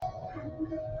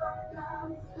Hi,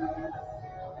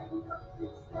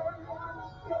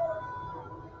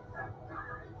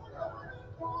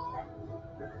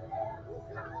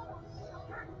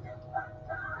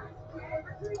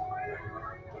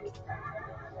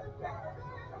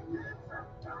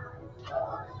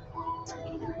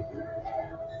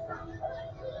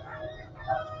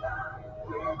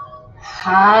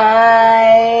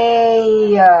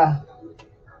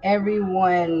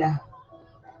 everyone.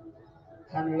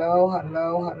 Hello,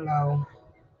 hello, hello,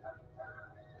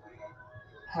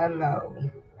 hello.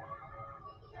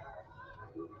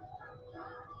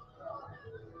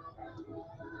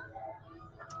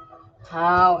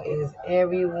 How is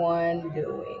everyone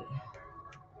doing?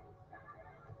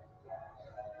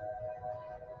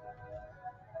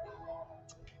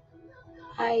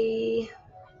 Hi.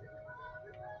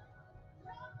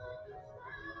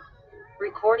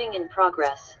 Recording in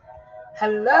progress.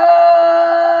 Hello,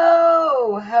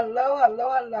 hello,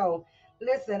 hello, hello.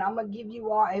 Listen, I'm going to give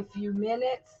you all a few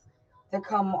minutes to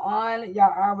come on.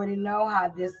 Y'all already know how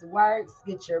this works.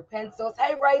 Get your pencils.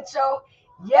 Hey, Rachel.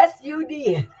 Yes, you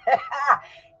did.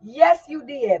 Yes, you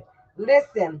did.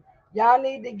 Listen, y'all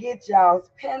need to get y'all's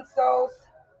pencils,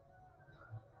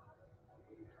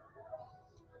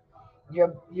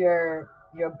 your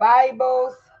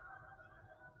Bibles.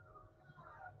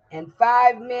 In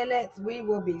 5 minutes, we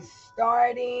will be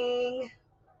starting.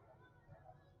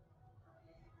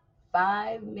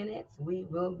 5 minutes, we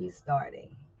will be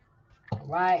starting. All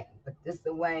right, put this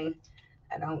away.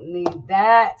 I don't need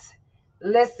that.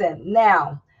 Listen,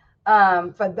 now,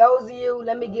 for those of you,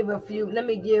 let me give a few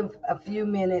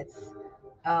minutes.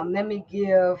 Hold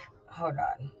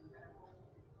on.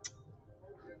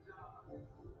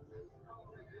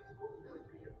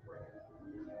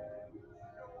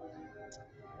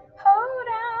 Hold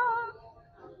on.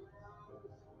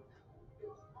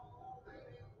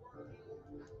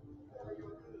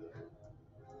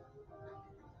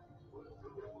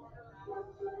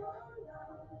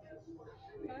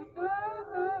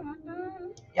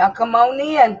 Y'all come on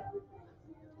in.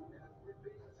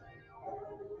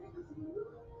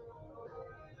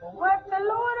 What the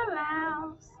Lord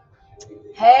allows.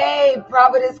 Hey,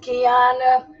 Prophetess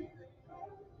Kiana.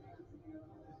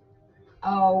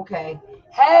 Oh, okay.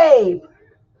 Hey,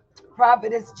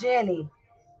 Prophetess Jenny.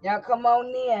 Y'all come on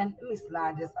in. Let me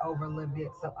slide this over a little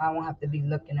bit so I won't have to be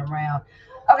looking around.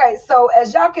 Okay, so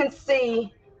as y'all can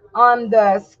see on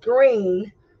the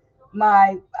screen,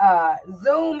 my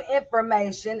Zoom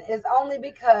information is only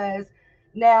because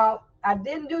now I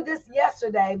didn't do this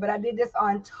yesterday, but I did this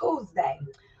on Tuesday.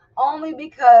 Only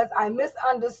because I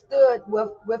misunderstood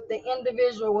with the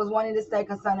individual was wanting to say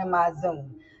concerning my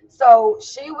Zoom. So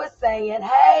she was saying,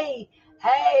 hey,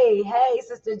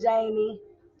 Sister Jamie,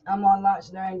 I'm on lunch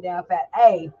during down fat.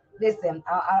 Hey, listen,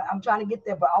 I'm trying to get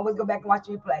there, but always go back and watch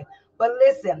the replay. But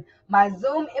listen, my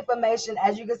Zoom information,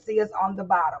 as you can see, is on the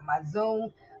bottom. My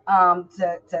Zoom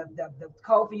to the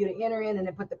code for you to enter in and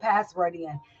then put the password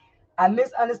in. I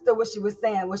misunderstood what she was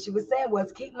saying. What she was saying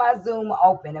was keep my Zoom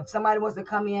open. If somebody wants to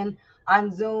come in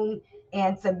on Zoom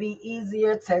and to be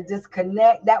easier to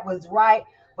disconnect, that was right.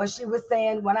 But she was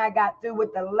saying when I got through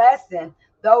with the lesson,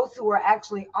 those who are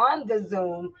actually on the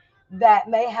Zoom that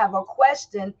may have a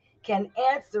question can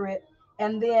answer it.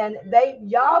 And then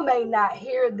y'all may not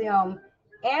hear them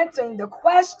answering the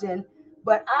question,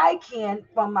 but I can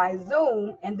from my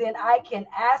Zoom, and then I can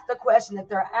ask the question that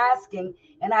they're asking,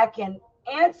 and I can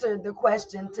answer the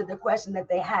question to the question that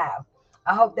they have.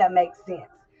 I hope that makes sense.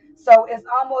 So it's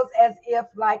almost as if,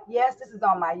 like, yes, this is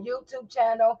on my YouTube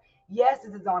channel. Yes,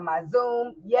 this is on my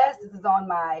Zoom. Yes, this is on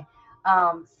my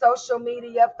social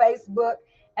media, Facebook.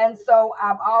 And so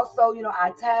I've also,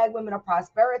 I tag Women of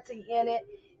Prosperity in it.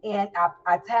 And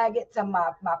I tag it to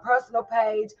my personal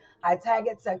page. I tag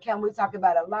it to Can We Talk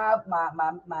About It Live, my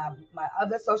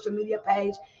other social media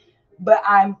page. But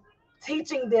I'm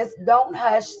teaching this don't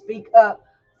hush, speak up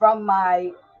from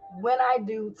my when I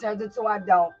do turns into I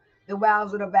don't, the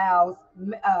Vows with the Vows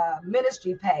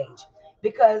ministry page.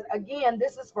 Because again,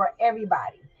 this is for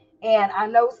everybody. And I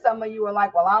know some of you are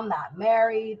like, well, I'm not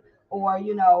married, or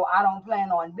I don't plan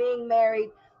on being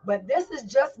married. But this is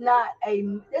just not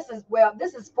this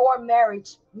is for married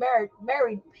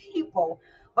people,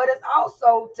 but it's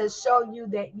also to show you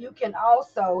that you can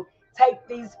also take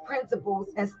these principles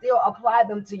and still apply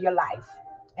them to your life.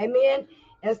 Amen.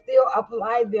 And still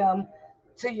apply them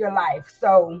to your life.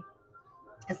 So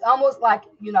it's almost like,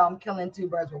 I'm killing two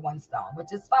birds with one stone,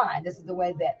 which is fine. This is the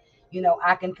way that,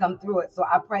 I can come through it. So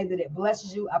I pray that it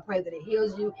blesses you. I pray that it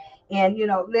heals you. And,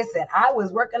 listen, I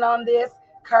was working on this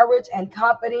courage and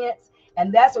confidence.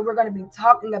 And that's what we're going to be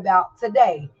talking about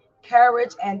today.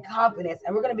 courage, and confidence.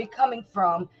 And we're going to be coming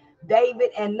from David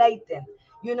and Nathan.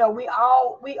 You know, we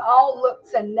all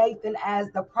look to Nathan as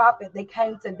the prophet that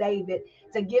came to David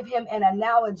to give him an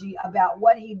analogy about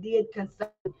what he did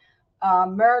concerning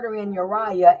murdering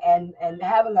Uriah and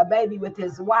having a baby with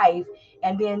his wife,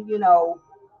 and then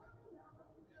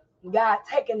God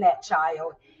taking that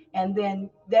child, and then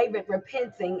David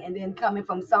repenting, and then coming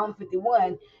from Psalm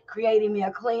 51, creating me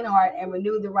a clean heart and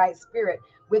renew the right spirit.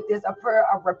 With this, a prayer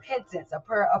of repentance, a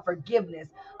prayer of forgiveness,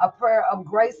 a prayer of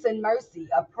grace and mercy,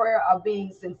 a prayer of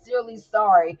being sincerely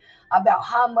sorry about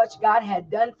how much God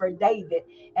had done for David.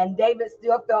 And David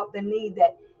still felt the need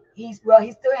that he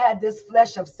still had this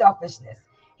flesh of selfishness.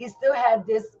 He still had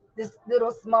this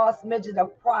little small smidget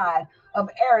of pride, of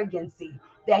arrogancy,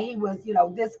 that he was,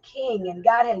 this king, and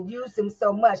God had used him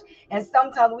so much. And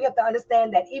sometimes we have to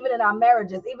understand that even in our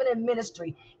marriages, even in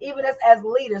ministry, even as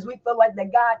leaders, we feel like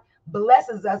that God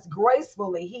blesses us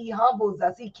gracefully. He humbles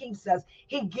us. He keeps us.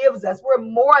 He gives us. We're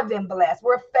more than blessed.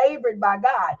 We're favored by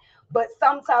God. But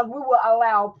sometimes we will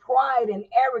allow pride and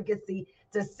arrogancy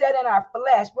to sit in our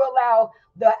flesh. We'll allow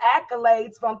the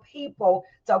accolades from people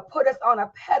to put us on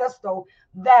a pedestal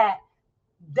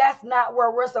that's not where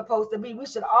we're supposed to be. We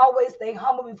should always stay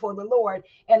humble before the Lord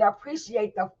and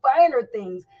appreciate the finer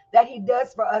things that he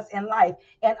does for us in life.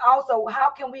 And also, how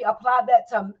can we apply that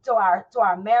to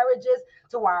our marriages,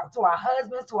 to our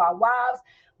husbands, to our wives?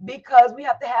 Because we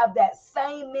have to have that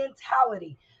same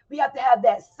mentality. We have to have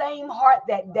that same heart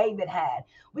that David had.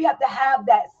 We have to have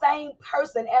that same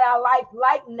person in our life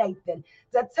like Nathan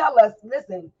to tell us,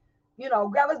 listen,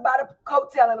 grab us by the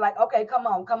coattail and like, okay, come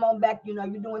on back. You're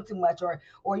doing too much, or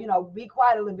be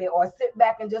quiet a little bit, or sit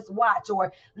back and just watch,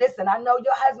 or listen, I know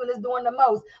your husband is doing the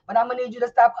most, but I'm gonna need you to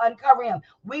stop uncovering him.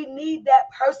 We need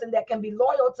that person that can be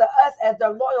loyal to us as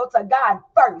they're loyal to God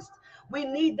first. We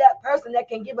need that person that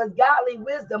can give us godly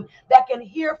wisdom, that can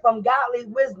hear from godly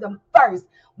wisdom first.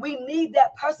 We need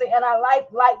that person in our life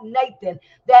like Nathan,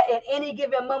 that at any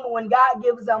given moment when God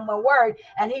gives them a word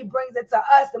and he brings it to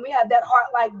us, and we have that heart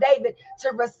like David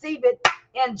to receive it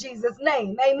in Jesus'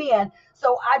 name. Amen.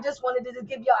 So I just wanted to just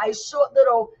give you a short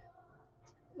little,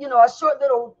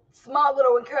 small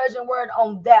little encouraging word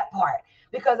on that part,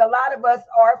 because a lot of us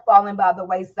are falling by the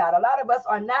wayside. A lot of us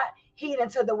are not heeding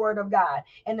to the word of God.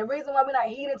 And the reason why we're not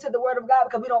heeding to the word of God,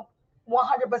 because we don't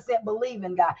 100% believe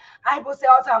in God. I will say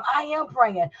all the time, I am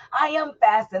praying, I am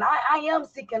fasting, I am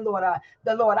seeking the Lord,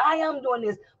 I am doing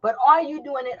this. But are you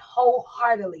doing it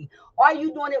wholeheartedly? Are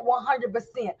you doing it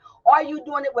 100%? Are you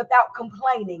doing it without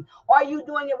complaining? Are you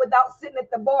doing it without sitting at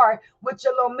the bar with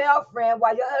your little male friend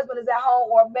while your husband is at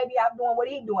home, or maybe out doing what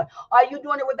he's doing? Are you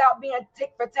doing it without being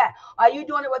tick for tat? Are you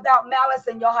doing it without malice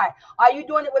in your heart? Are you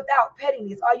doing it without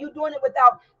pettiness? Are you doing it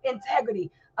without integrity?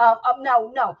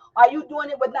 No. Are you doing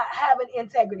it with not having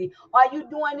integrity? Are you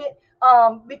doing it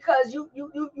because you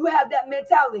have that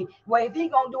mentality? Well, if he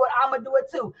gonna do it, I'm gonna do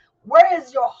it too. Where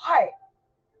is your heart?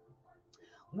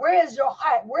 Where is your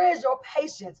heart? Where is your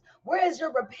patience? Where is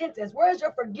your repentance? Where is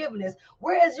your forgiveness?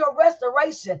 Where is your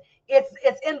restoration?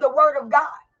 It's in the word of God.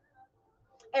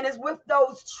 And it's with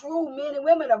those true men and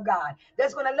women of God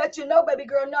that's going to let you know, baby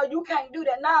girl, no, you can't do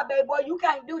that. Nah, baby boy, you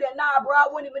can't do that. Nah, bro, I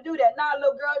wouldn't even do that. Nah,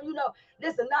 little girl,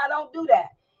 listen, nah, don't do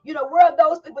that. Where are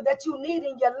those people that you need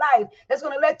in your life that's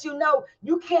going to let you know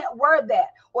you can't wear that,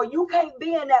 or you can't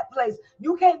be in that place.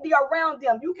 You can't be around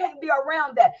them. You can't be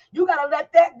around that. You got to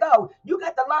let that go. You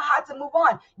got to learn how to move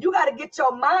on. You got to get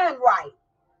your mind right.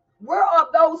 Where are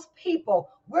those people?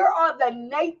 Where are the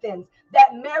Nathans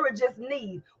that marriages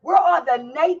need? Where are the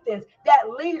Nathans that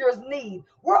leaders need?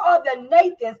 Where are the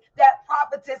Nathans that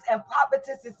prophetess and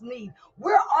prophetesses need?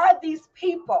 Where are these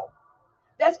people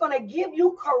that's going to give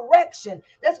you correction,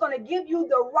 that's going to give you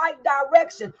the right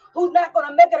direction, who's not going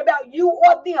to make it about you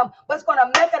or them, but it's going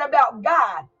to make it about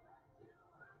God,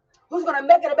 who's going to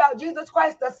make it about Jesus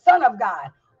Christ, the Son of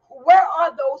God? Where are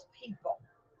those people?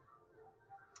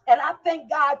 And I thank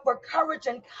God for courage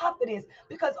and confidence,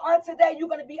 because on today, you're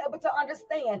going to be able to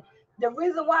understand the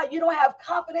reason why you don't have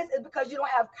confidence is because you don't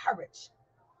have courage.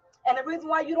 And the reason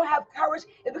why you don't have courage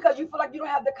is because you feel like you don't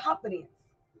have the confidence.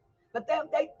 But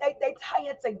they tie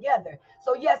it together.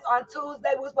 So yes, on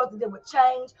Tuesday, we're supposed to deal with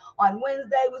change. On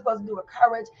Wednesday, we're supposed to deal with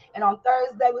courage. And on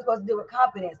Thursday, we're supposed to deal with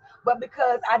confidence. But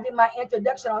because I did my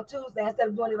introduction on Tuesday instead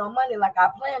of doing it on Monday like I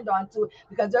planned on to,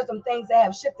 because there's some things that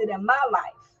have shifted in my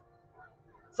life.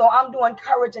 So I'm doing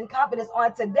courage and confidence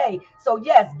on today. So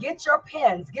yes, get your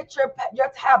pens, get your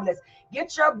tablets,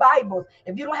 get your Bibles.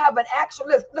 If you don't have an actual,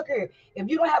 look here. If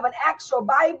you don't have an actual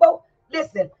Bible,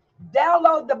 listen,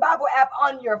 download the Bible app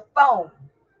on your phone.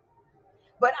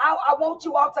 But I want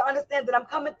you all to understand that I'm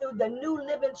coming through the New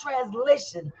Living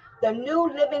Translation. The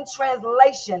New Living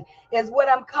Translation is what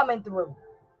I'm coming through.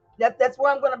 That's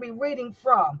where I'm going to be reading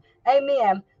from.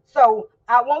 Amen. So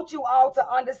I want you all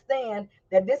to understand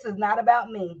that this is not about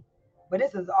me, but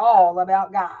this is all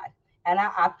about God. And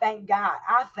I thank God.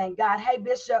 I thank God. Hey,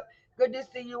 Bishop, good to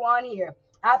see you on here.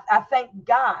 I thank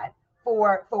God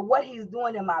for what he's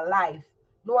doing in my life.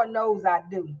 Lord knows I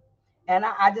do. And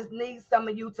I just need some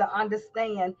of you to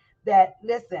understand that,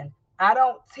 listen, I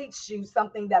don't teach you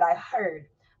something that I heard.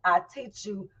 I teach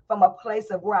you from a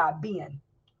place of where I've been.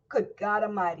 Good God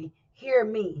Almighty, hear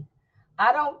me.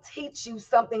 I don't teach you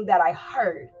something that I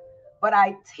heard, but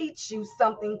I teach you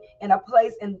something in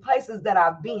places that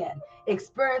I've been,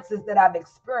 experiences that I've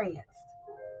experienced.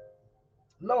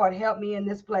 Lord, help me in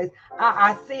this place.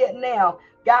 I see it now.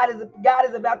 God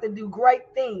is about to do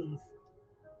great things.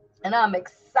 And I'm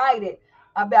excited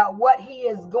about what he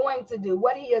is going to do,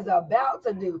 what he is about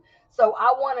to do. So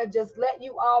I want to just let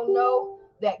you all know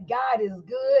that God is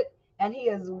good and he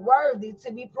is worthy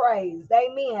to be praised.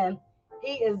 Amen.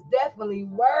 He is definitely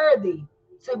worthy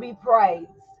to be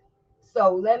praised.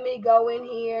 So let me go in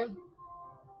here.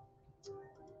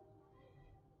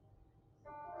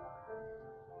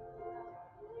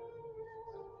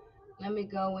 Let me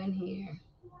go in here.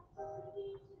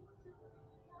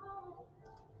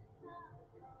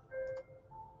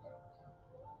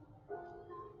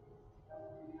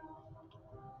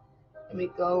 Let me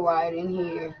go right in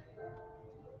here.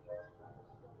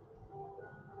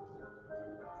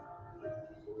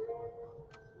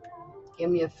 Give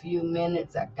me a few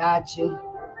minutes. I got you.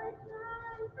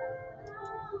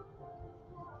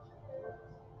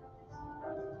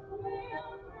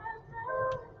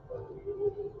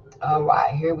 All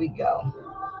right, here we go.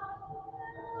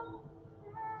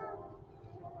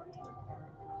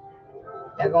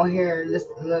 Y'all gonna hear this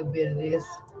a little bit of this.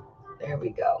 There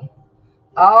we go.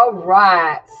 All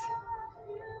right.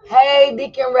 Hey,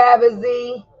 Deacon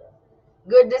Rabazy.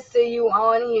 Good to see you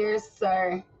on here,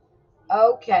 sir.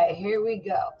 Okay, here we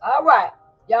go. All right.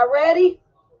 Y'all ready?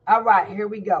 All right, here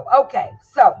we go. Okay,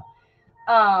 so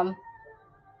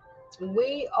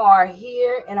we are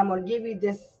here, and I'm gonna give you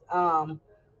this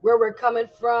where we're coming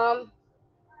from.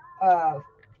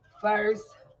 First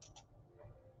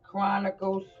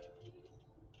Chronicles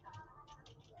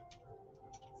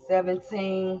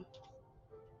 17,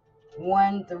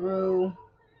 1 through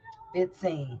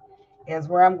 15 is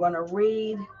where I'm going to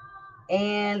read,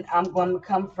 and I'm going to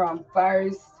come from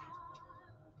First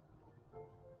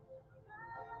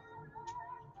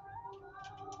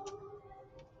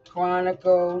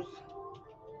Chronicles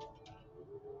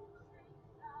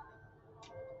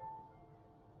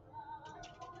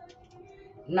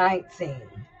 19,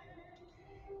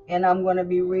 and I'm going to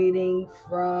be reading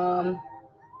from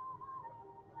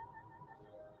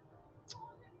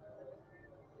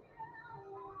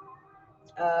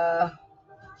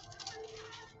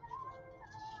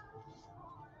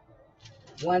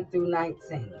one through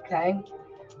 19, okay?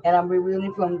 And I'm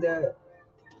reading from the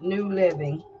New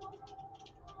Living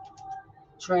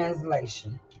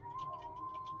Translation.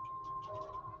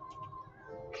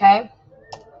 Okay?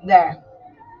 There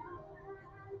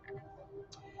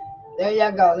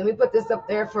you go. Let me put this up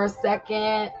there for a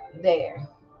second. There.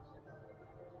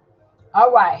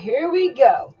 All right, here we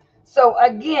go. So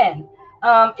again,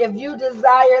 if you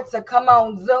desire to come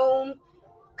on Zoom,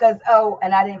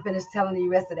 and I didn't finish telling you the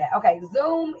rest of that. Okay,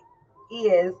 Zoom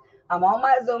I'm on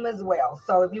my Zoom as well.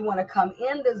 So if you want to come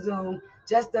in the Zoom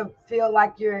just to feel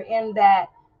like you're in that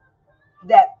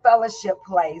fellowship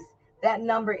place, that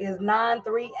number is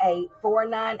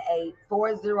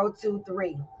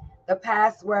 938-498-4023. The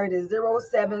password is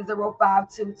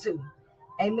 070522.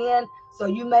 Amen. So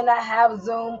you may not have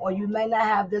Zoom or you may not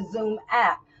have the Zoom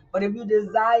app, but if you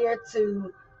desire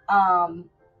to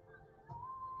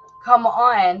come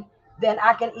on, then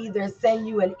I can either send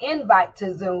you an invite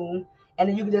to Zoom and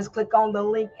then you can just click on the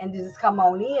link and just come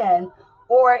on in.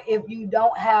 Or if you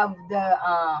don't have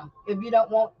if you don't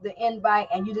want the invite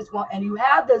and you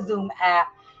have the Zoom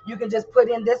app, you can just put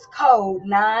in this code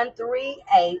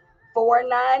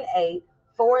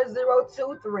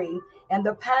 938-498-4023, and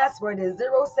the password is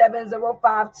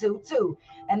 070522.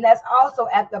 And that's also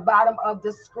at the bottom of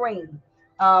the screen.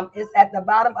 It's at the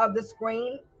bottom of the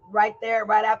screen right there,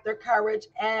 right after courage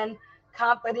and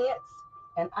confidence.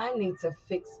 And I need to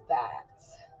fix that.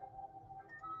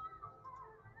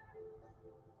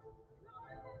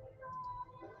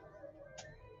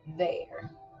 There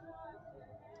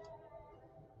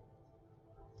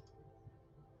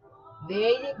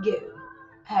you go.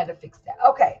 I had to fix that.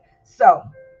 Okay, so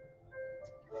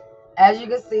As you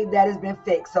can see, that has been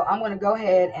fixed. So I'm going to go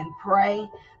ahead and pray.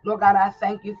 Lord God, I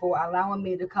thank you for allowing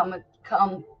me to come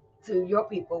to your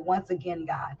people once again,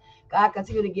 God. God,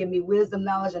 continue to give me wisdom,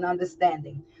 knowledge, and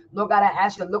understanding. Lord God, I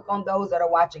ask you to look on those that are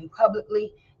watching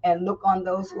publicly and look on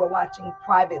those who are watching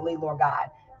privately, Lord God.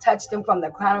 Touch them from the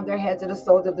crown of their head to the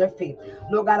soles of their feet.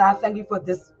 Lord God, I thank you for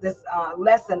this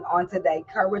lesson on today,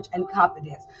 courage and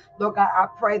confidence. Lord God, I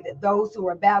pray that those who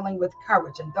are battling with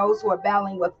courage and those who are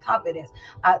battling with confidence,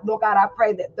 Lord God, I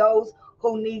pray that those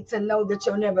who need to know that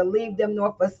you'll never leave them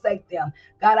nor forsake them.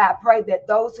 God, I pray that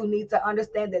those who need to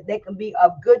understand that they can be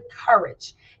of good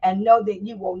courage and know that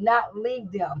you will not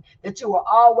leave them, that you are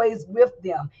always with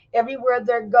them. Everywhere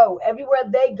they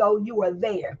go, you are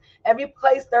there. Every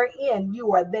place they're in,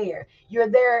 you are there. You're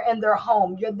there in their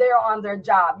home. You're there on their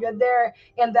job. You're there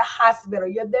in the hospital.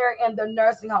 You're there in the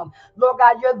nursing home. Lord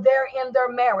God, you're there in their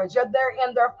marriage. You're there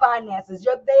in their finances.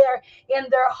 You're there in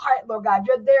their heart, Lord God.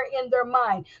 You're there in their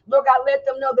mind. Lord God, let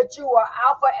them know that you are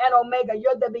Alpha and Omega.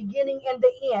 You're the beginning and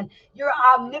the end. You're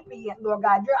omnipotent, Lord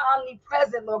God. You're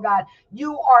omnipresent, Lord God.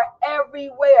 You are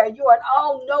everywhere. You are an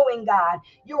all-knowing God.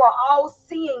 You are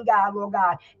all-seeing God, Lord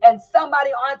God. And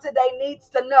somebody on today needs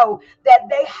to know that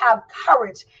they have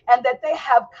courage and that they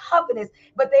have confidence,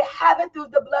 but they have it through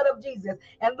the blood of Jesus.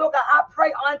 And Lord God, I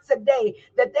pray on today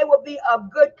that they will be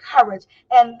of good courage,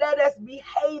 and let us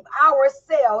behave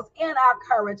ourselves in our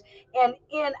courage and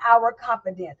in our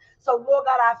confidence. So, Lord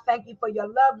God, I thank you for your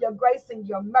love, your grace, and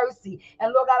your mercy.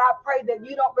 And Lord God, I pray that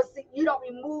you don't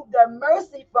remove their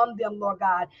mercy from them, Lord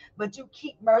God, but you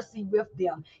keep mercy with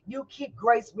them. You keep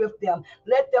grace with them.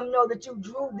 Let them know that you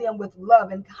drew them with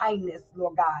love and kindness,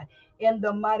 Lord God, in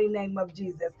the mighty name of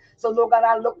Jesus. So, Lord God,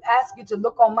 ask you to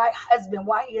look on my husband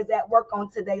while he is at work on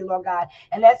today, Lord God.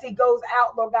 And as he goes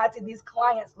out, Lord God, to these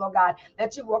clients, Lord God,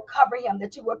 that you will cover him,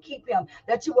 that you will keep him,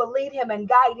 that you will lead him and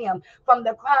guide him from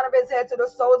the crown of his head to the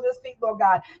soles of his feet, Lord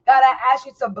God. God, I ask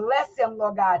you to bless him,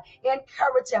 Lord God,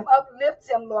 encourage him, uplift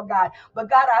him, Lord God. But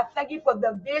God, I thank you for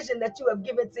the vision that you have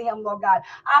given to him, Lord God.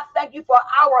 I thank you for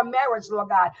our marriage, Lord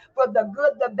God, for the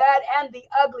good, the bad, and the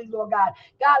ugly, Lord God.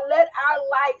 God, let our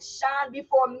light shine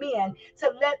before men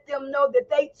to let them know that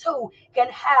they too can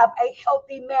have a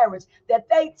healthy marriage, that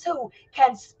they too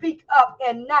can speak up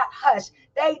and not hush.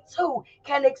 They too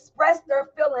can express their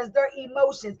feelings, their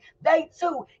emotions. They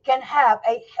too can have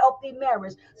a healthy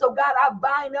marriage. So God, I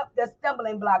bind up the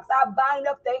stumbling blocks. I bind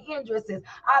up the hindrances.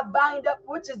 I bind up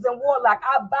witches and warlock.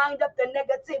 I bind up the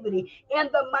negativity in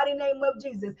the mighty name of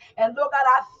Jesus. And Lord God,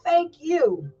 I thank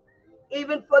you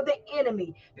even for the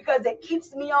enemy, because it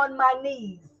keeps me on my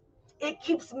knees. It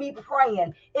keeps me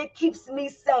praying. It keeps me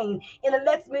sane. And it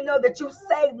lets me know that you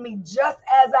saved me just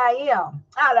as I am.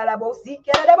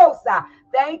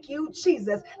 Thank you,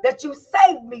 Jesus, that you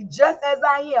saved me just as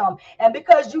I am. And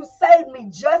because you saved me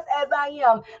just as I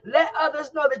am, let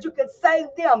others know that you can save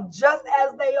them just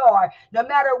as they are. No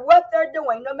matter what they're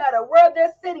doing, no matter where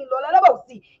they're sitting,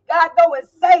 Lord, God, go and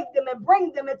save them and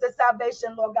bring them into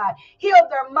salvation, Lord God. Heal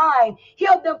their mind.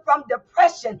 Heal them from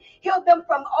depression. Heal them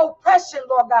from oppression,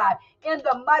 Lord God. In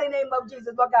the mighty name of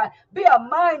Jesus, Lord God. Be a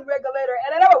mind regulator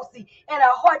and a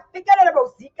heart fixer,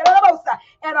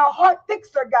 and a heart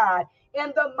fixer, God.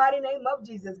 In the mighty name of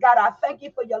Jesus, God, I thank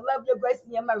you for your love, your grace,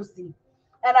 and your mercy.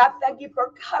 And I thank you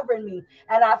for covering me.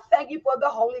 And I thank you for the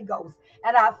Holy Ghost.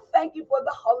 And I thank you for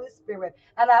the Holy Spirit.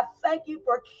 And I thank you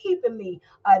for keeping me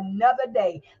another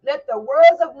day. Let the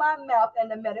words of my mouth and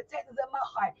the meditations of my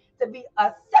heart to be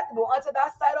acceptable unto thy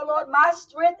sight, O Lord, my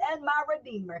strength and my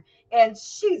redeemer. In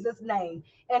Jesus' name.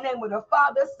 And then with the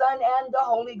Father, Son, and the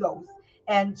Holy Ghost.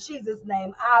 In Jesus'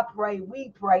 name, I pray, we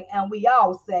pray, and we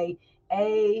all say,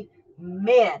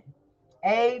 amen.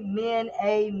 Amen,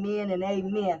 amen, and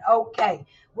amen. Okay,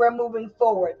 we're moving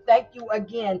forward. Thank you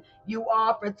again, you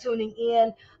all, for tuning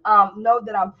in. Know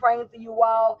that I'm praying for you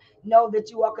all. Know that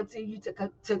you all continue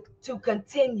to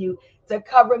continue to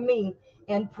cover me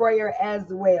in prayer as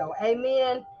well.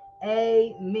 Amen,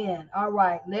 amen. All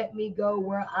right, let me go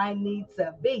where I need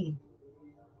to be.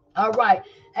 All right.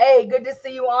 Hey, good to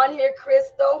see you on here,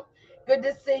 Crystal. Good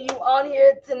to see you on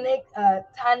here, Tanika.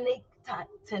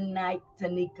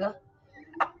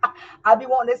 I be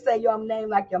wanting to say your name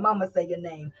like your mama say your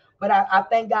name. But I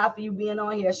thank God for you being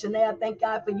on here. Chanel, thank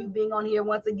God for you being on here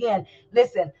once again.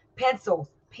 Listen, pencils,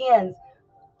 pens,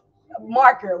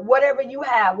 marker, whatever you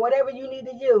have, whatever you need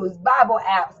to use, Bible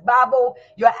apps, Bible,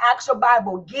 your actual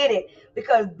Bible, get it,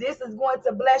 because this is going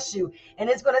to bless you. And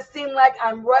it's going to seem like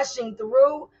I'm rushing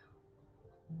through,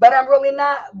 but I'm really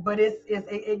not. But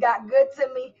it got good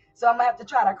to me, so I'm going to have to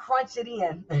try to crunch it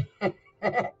in.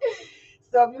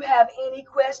 So if you have any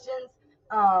questions,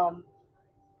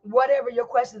 whatever your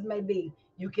questions may be,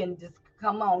 You can just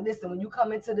come on. Listen, when you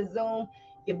come into the Zoom,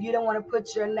 if you don't want to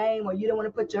put your name or you don't want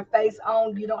to put your face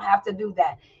on, you don't have to do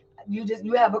that.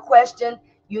 You have a question,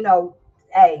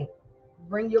 hey,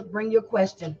 bring your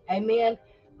question. Amen.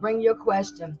 Bring your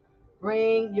question.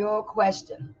 Bring your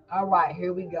question. All right,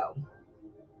 here we go.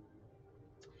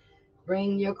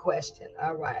 Bring your question.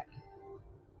 All right.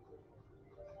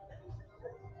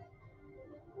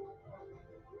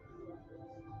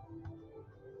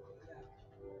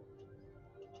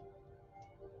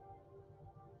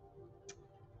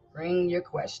 Bring your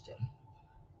question.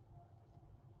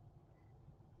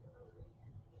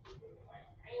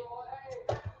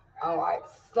 All right.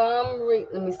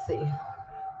 Let me see.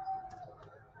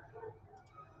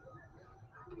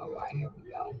 All right, here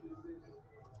we go.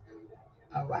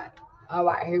 All right. All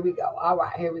right, here we go. All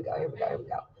right, here we go. Here we go. Here we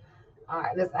go. All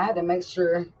right, listen, I had to make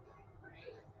sure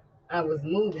I was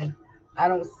moving. I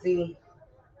don't see.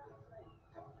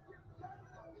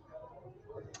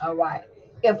 All right.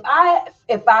 If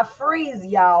I freeze,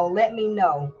 y'all, let me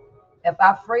know. If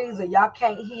I freeze or y'all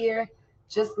can't hear,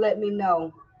 just let me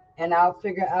know. And I'll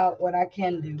figure out what I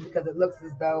can do because it looks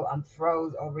as though I'm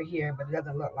froze over here, but it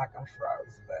doesn't look like I'm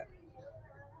froze. But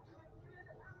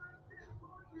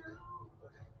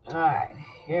all right,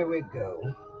 here we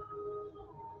go.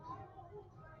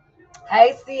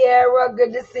 Hey Sierra,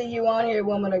 good to see you on here,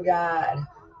 woman of God.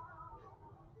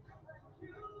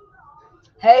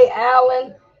 Hey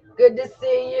Alan, good to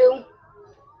see you.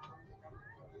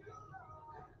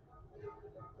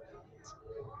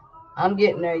 I'm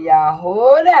getting there, y'all.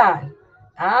 Hold on.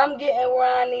 I'm getting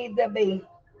where I need to be.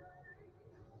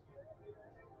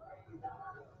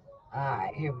 All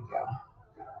right, here we go.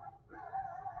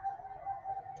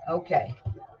 Okay.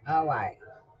 All right.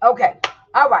 Okay.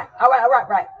 All right. All right. All right.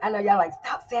 Right. I know y'all like,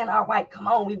 stop saying all right. Come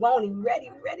on. We won't. We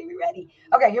ready. We ready. We ready.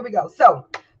 Okay. Here we go. So,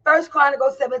 First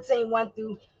Chronicles 17, 1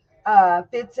 through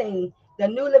 15, the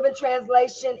New Living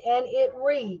Translation, and it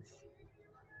reads,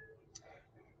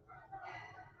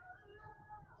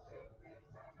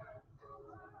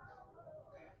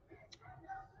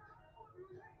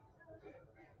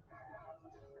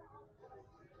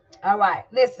 all right.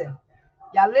 Listen.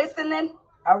 Y'all listening?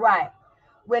 All right.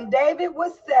 When David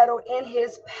was settled in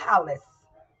his palace,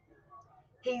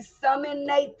 he summoned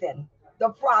Nathan, the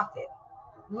prophet.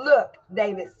 Look,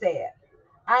 David said,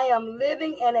 I am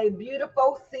living in a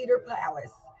beautiful cedar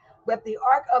palace, but the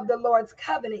ark of the Lord's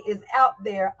covenant is out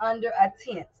there under a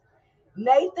tent.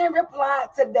 Nathan replied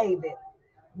to David,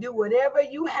 do whatever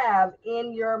you have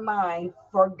in your mind,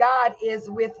 for God is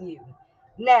with you.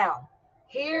 Now,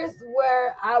 here's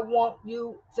where I want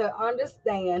you to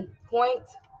understand point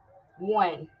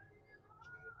one.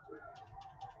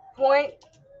 Point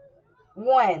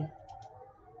one.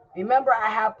 Remember, I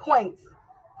have points.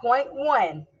 Point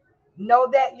one, know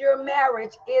that your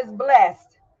marriage is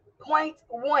blessed. Point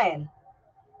one,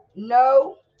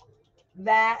 know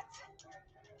that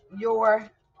your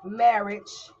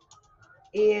marriage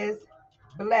is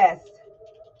blessed.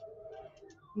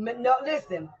 No,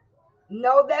 listen,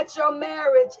 know that your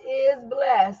marriage is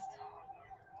blessed.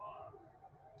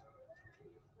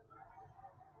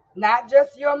 Not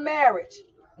just your marriage.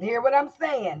 Hear what I'm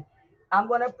saying? I'm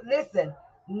going to listen.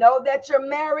 Know that your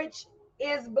marriage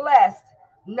is blessed.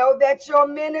 Know that your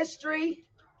ministry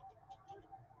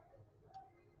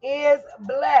is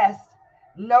blessed.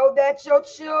 Know that your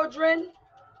children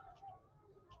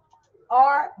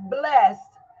are blessed.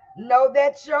 Know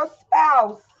that your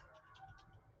spouse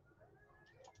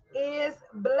is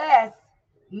blessed.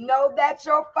 Know that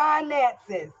your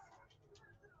finances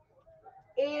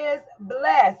is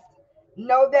blessed.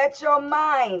 Know that your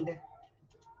mind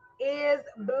is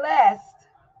blessed.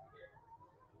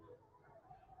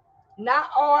 Not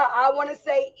are, I want to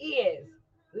say is.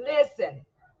 Listen.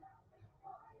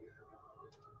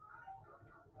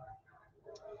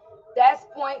 That's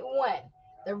point one.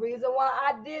 The reason why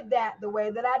I did that, the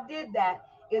way that I did that,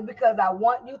 is because I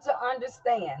want you to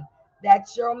understand that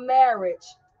your marriage,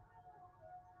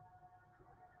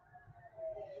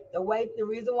 the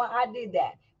reason why I did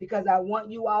that, because I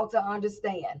want you all to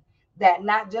understand that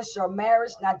not just your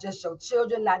marriage, not just your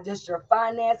children, not just your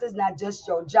finances, not just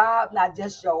your job, not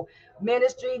just your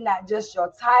ministry, not just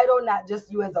your title, not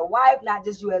just you as a wife, not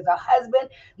just you as a husband,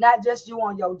 not just you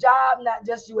on your job, not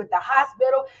just you at the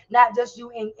hospital, not just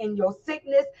you in your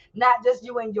sickness, not just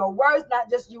you in your worst, not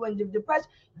just you in the depression.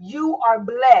 You are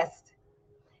blessed.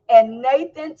 And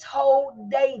Nathan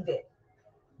told David,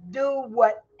 do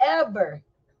whatever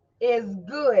is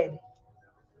good.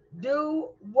 Do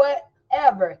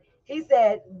whatever. He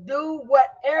said, do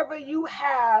whatever you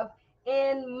have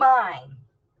in mind.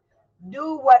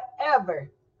 Do whatever.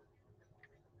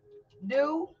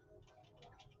 Do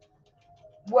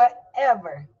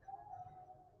whatever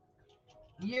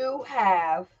you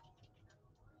have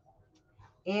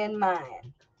in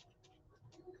mind.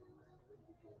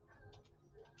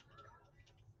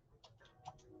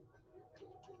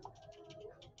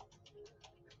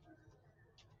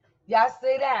 Y'all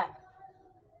see that?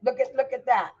 Look at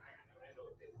that.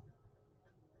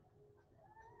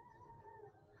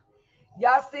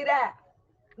 Y'all see that?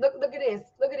 Look at this.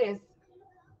 Look at this.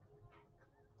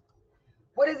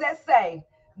 What does that say?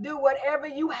 Do whatever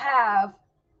you have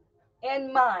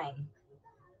in mind.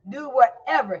 Do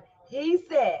whatever. He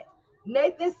said,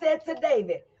 Nathan said to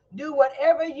David, do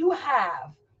whatever you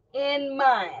have in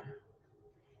mind.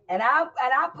 And I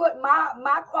put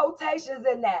my quotations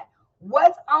in that.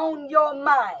 What's on your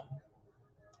mind?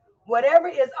 Whatever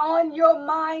is on your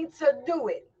mind to do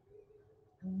it.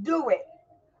 Do it.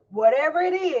 Whatever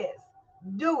it is,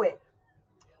 do it.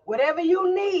 Whatever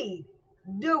you need,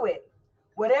 do it.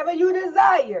 Whatever you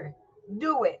desire,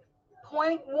 do it.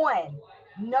 Point one,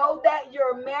 know that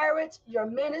your marriage, your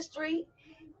ministry,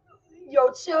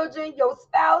 your children, your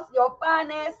spouse, your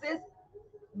finances,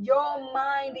 your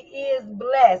mind is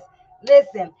blessed.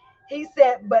 Listen, he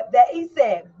said,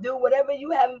 do whatever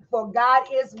you have, for God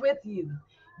is with you.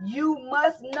 You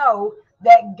must know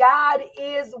that God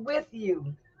is with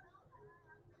you.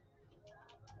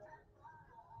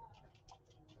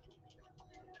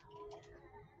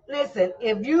 Listen,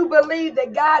 if you believe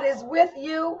that God is with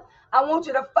you, I want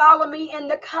you to follow me in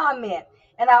the comment.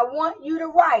 And I want you to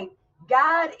write,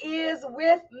 God is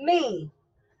with me.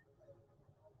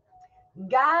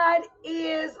 God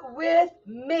is with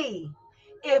me.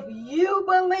 If you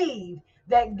believe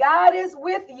that God is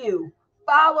with you,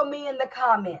 follow me in the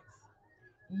comments.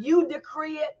 You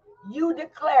decree it, you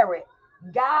declare it.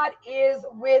 God is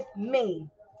with me.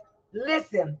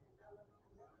 Listen,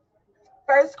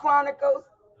 First Chronicles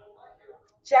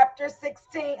chapter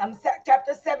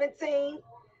 17,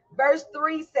 verse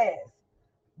 3 says,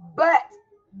 but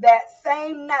that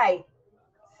same night,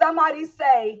 somebody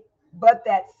say, but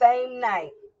that same night,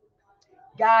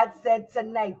 God said to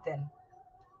Nathan,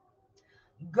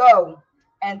 go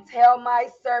and tell my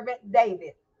servant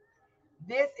David,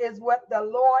 this is what the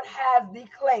Lord has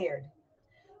declared.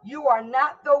 You are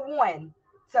not the one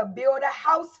to build a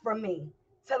house for me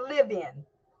to live in.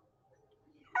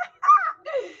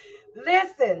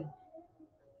 Listen,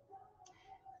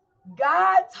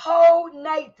 God told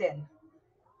Nathan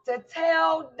to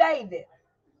tell David,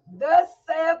 thus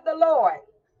saith the Lord,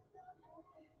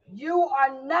 you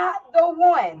are not the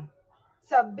one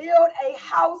to build a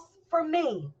house for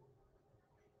me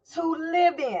to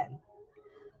live in.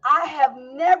 I have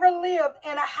never lived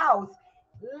in a house.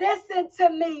 Listen to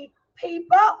me,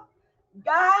 people.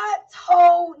 God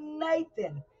told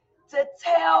Nathan to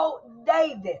tell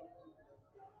David,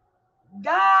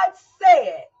 God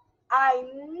said, I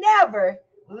never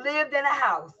lived in a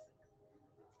house.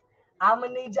 I'm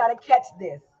going to need y'all to catch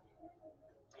this.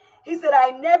 He said,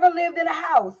 I never lived in a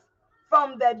house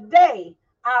from the day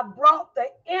I brought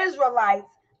the Israelites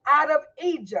out of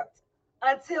Egypt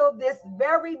until this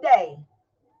very day.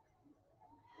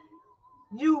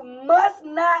 You must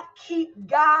not keep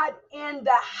God in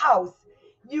the house.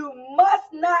 You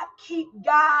must not keep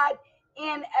God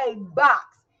in a box.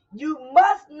 You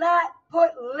must not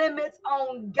put limits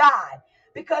on God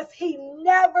because he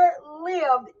never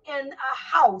lived in a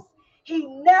house. He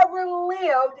never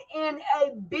lived in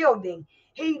a building.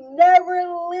 He never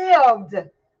lived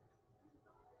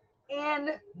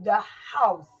in the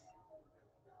house.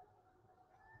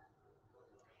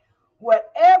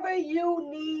 Whatever you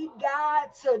need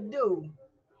God to do,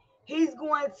 he's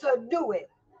going to do it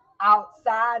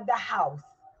outside the house.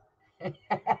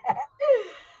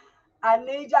 I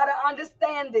need y'all to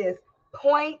understand this.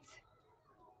 Point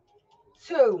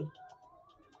two.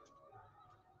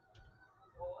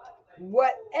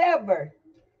 Whatever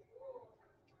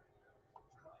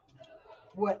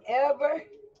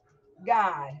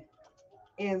God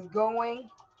is going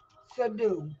to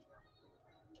do,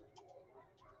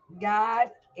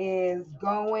 God is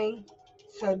going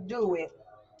to do it.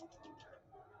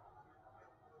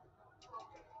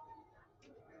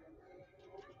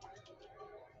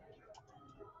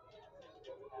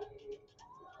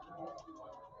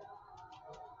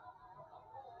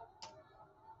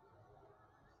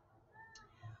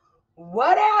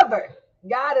 Whatever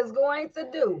God is going to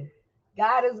do,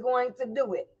 God is going to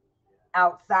do it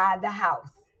outside the house.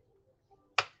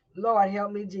 Lord,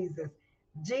 help me, Jesus.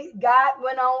 God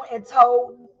went on and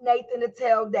told Nathan to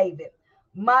tell David,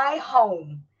 my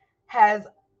home has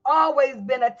always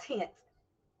been a tent,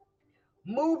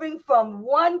 moving from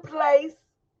one place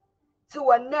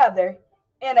to another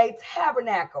in a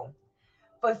tabernacle.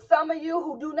 For some of you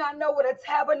who do not know what a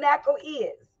tabernacle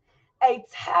is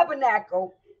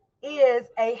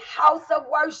a house of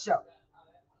worship.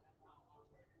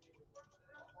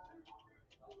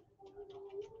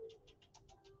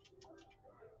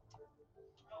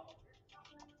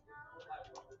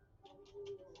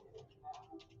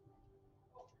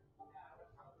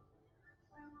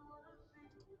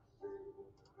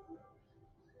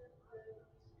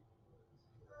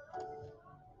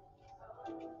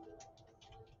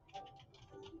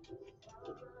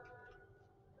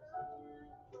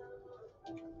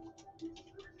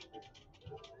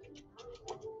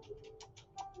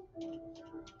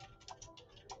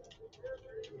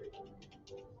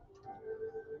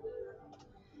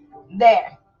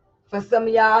 There. For some of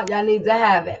y'all need to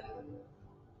have it.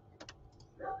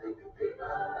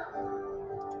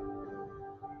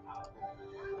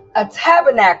 A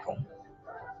tabernacle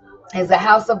is a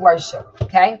house of worship,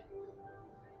 okay?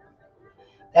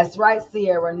 That's right,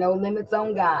 Sierra. No limits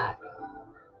on God.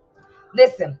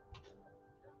 Listen.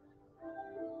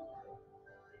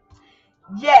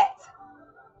 Yet,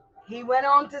 he went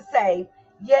on to say,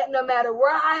 yet no matter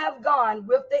where I have gone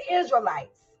with the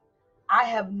Israelites, I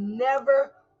have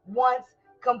never once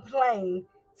complained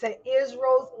to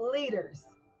Israel's leaders.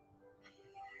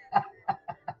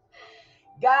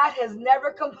 God has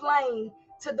never complained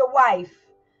to the wife.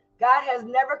 God has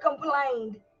never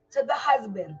complained to the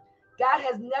husband. God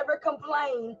has never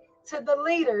complained to the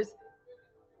leaders.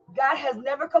 God has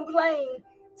never complained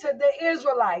to the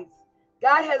Israelites.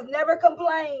 God has never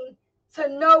complained to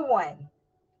no one,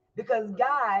 because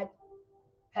God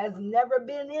has never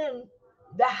been in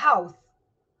the house.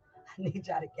 I need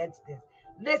y'all to catch this.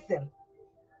 Listen.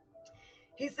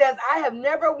 He says, I have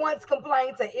never once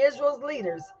complained to Israel's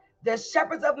leaders, the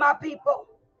shepherds of my people.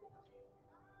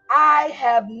 I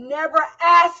have never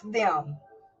asked them,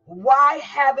 why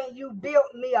haven't you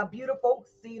built me a beautiful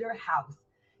cedar house?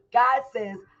 God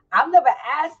says, I've never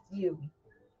asked you,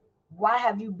 why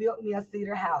have you built me a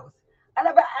cedar house? I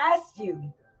never asked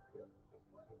you,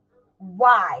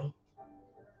 why?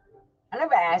 I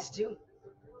never asked you.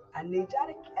 I need y'all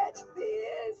to catch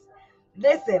this.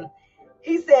 Listen,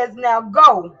 he says, now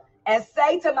go and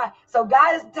say to my, so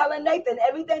God is telling Nathan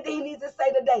everything that he needs to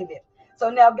say to David. So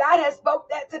now God has spoke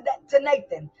that to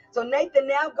Nathan. So Nathan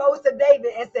now goes to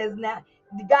David and says, now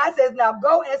God says, now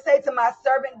go and say to my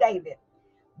servant David,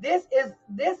 this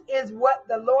is what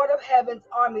the Lord of heaven's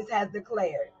armies has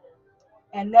declared.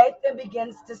 And Nathan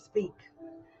begins to speak.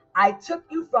 I took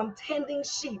you from tending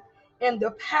sheep in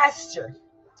the pasture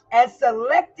and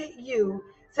selected you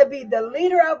to be the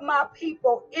leader of my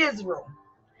people, Israel.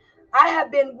 I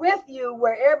have been with you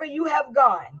wherever you have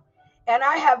gone, and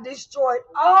I have destroyed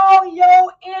all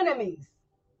your enemies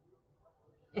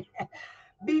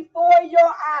before your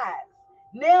eyes.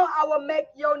 Now I will make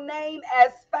your name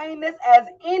as famous as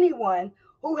anyone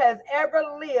who has ever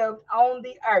lived on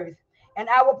the earth, and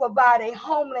I will provide a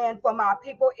homeland for my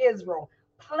people Israel,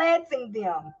 planting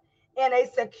them in a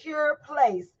secure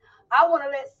place. I want to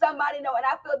let somebody know, and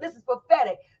I feel this is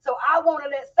prophetic. So I want to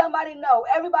let somebody know,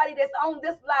 everybody that's on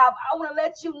this live, I want to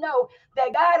let you know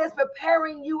that God is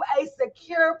preparing you a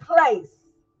secure place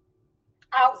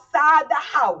outside the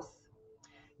house.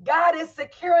 God is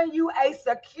securing you a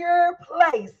secure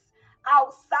place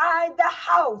outside the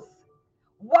house.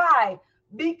 Why?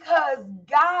 Because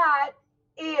God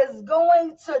is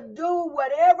going to do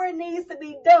whatever needs to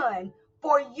be done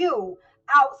for you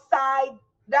outside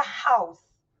the house.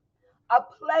 A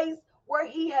place where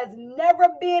he has never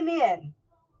been in.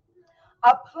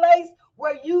 A place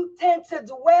where you tend to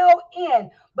dwell in.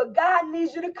 But God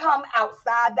needs you to come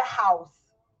outside the house.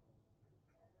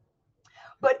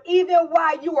 But even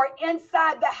while you are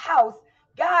inside the house,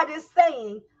 God is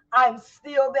saying, I'm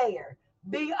still there.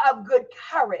 Be of good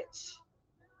courage.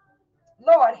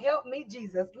 Lord, help me,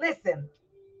 Jesus. Listen.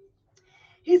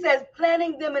 He says,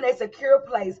 planting them in a secure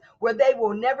place where they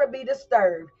will never be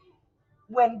disturbed.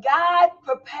 When God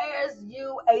prepares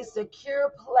you a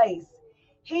secure place,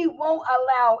 he won't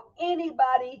allow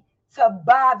anybody to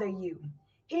bother you.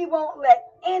 He won't let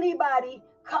anybody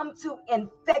come to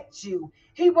infect you.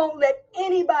 He won't let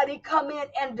anybody come in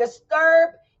and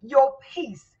disturb your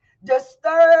peace,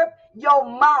 disturb your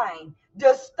mind,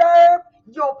 disturb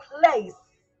your place.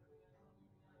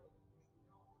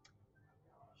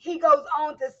 He goes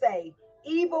on to say,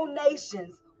 evil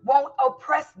nations won't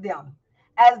oppress them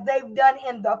as they've done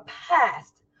in the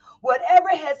past. Whatever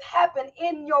has happened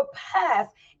in your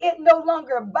past, it no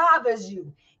longer bothers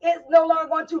you. It's no longer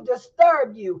going to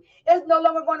disturb you. It's no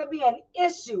longer going to be an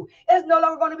issue. It's no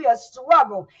longer going to be a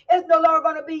struggle. It's no longer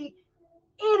going to be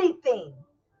anything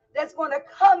that's going to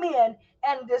come in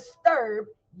and disturb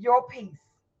your peace.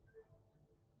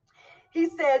 He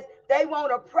says they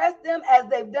won't oppress them as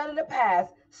they've done in the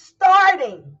past,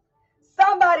 starting.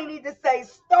 Somebody need to say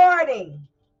starting.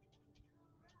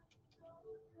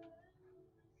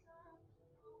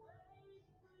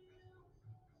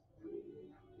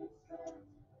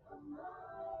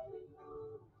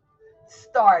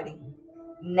 Starting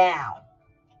now.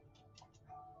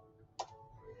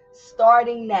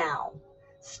 Starting now.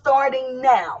 Starting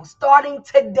now. Starting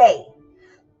today.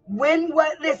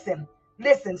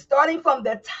 Listen, starting from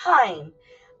the time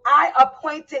I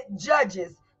appointed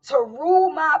judges to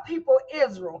rule my people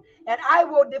Israel, and I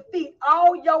will defeat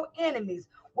all your enemies.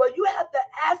 Well, you have to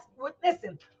ask,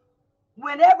 listen,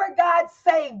 whenever God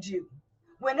saved you,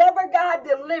 whenever God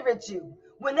delivered you,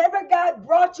 whenever God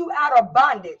brought you out of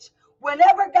bondage,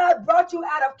 whenever God brought you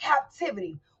out of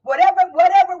captivity, whenever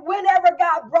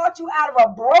God brought you out of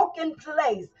a broken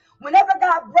place, whenever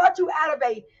God brought you out of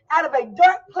a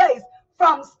dark place,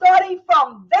 starting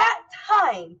from that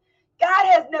time, God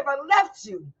has never left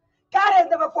you. God has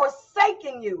never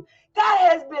forsaken you. God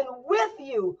has been with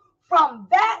you from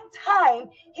that time.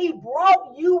 He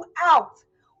brought you out.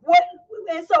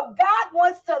 And so God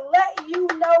wants to let you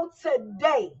know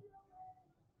today,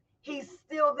 He's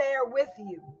still there with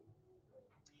you.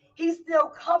 He's still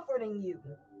comforting you.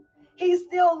 He's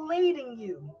still leading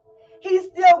you. He's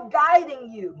still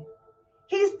guiding you.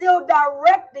 He's still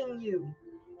directing you.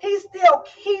 He's still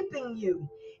keeping you.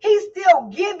 He's still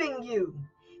giving you.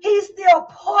 He's still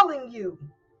pulling you.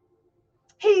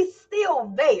 He's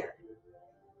still there.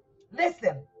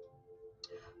 Listen,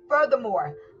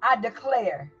 furthermore, I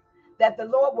declare that the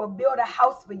Lord will build a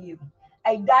house for you,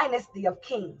 a dynasty of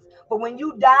kings. But when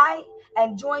you die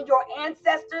and join your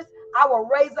ancestors, I will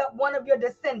raise up one of your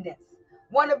descendants,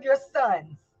 one of your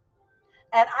sons,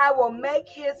 and I will make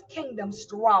his kingdom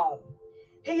strong.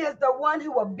 He is the one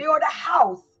who will build a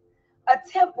house, a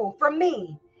temple for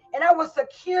me, and I will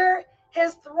secure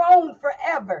his throne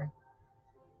forever.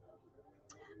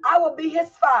 I will be his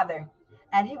father,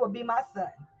 and he will be my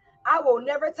son. I will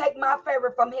never take my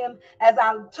favor from him as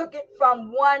I took it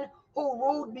from one who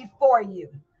ruled before you.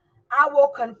 I will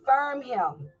confirm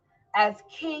him as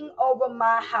king over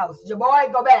my house.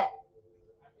 Jaboy, go back.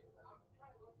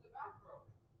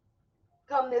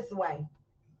 Come this way.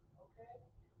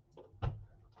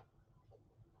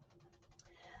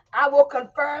 I will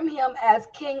confirm him as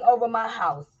king over my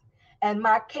house and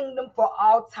my kingdom for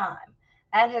all time,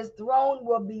 and his throne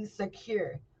will be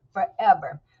secure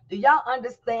forever. Do y'all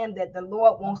understand that the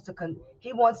Lord wants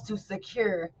to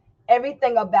secure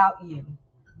everything about you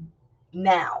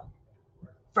now,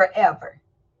 forever?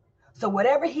 So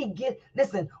whatever he gets,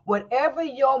 listen, whatever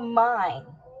your mind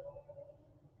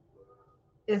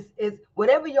is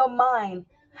whatever your mind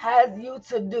has you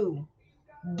to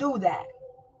do that.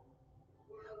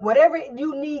 Whatever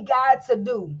you need God to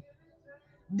do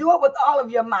it with all of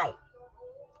your might.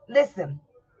 Listen,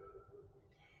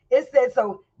 it says,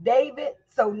 so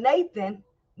Nathan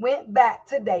went back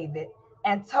to David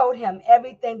and told him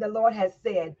everything the Lord has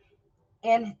said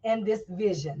in this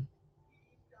vision.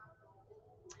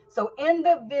 So in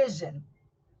the vision,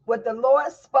 what the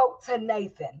Lord spoke to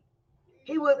Nathan,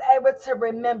 he was able to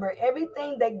remember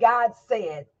everything that God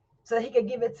said so he could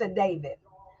give it to David.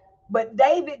 But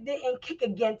David didn't kick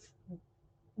against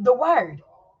the word.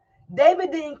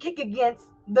 David didn't kick against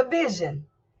the vision.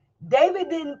 David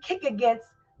didn't kick against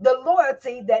the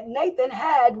loyalty that Nathan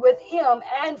had with him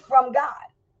and from God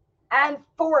and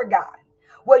for God.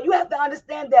 Well, you have to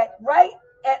understand that right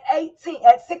at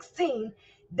 16,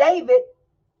 David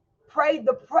prayed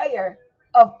the prayer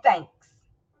of thanks.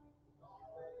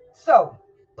 So,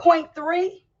 point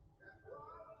three,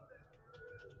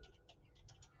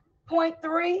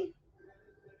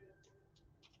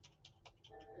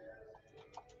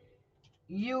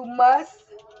 you must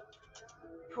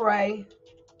pray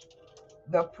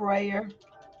the prayer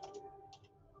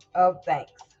of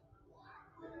thanks.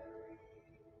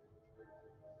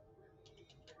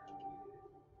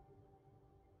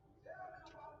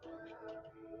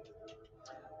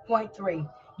 Point three,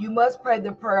 you must pray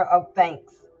the prayer of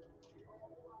thanks.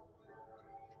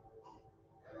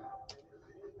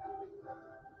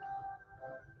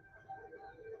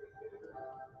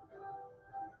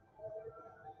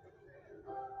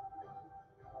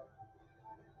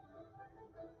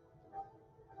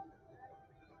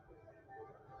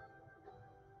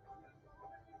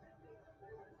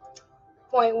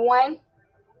 Point one,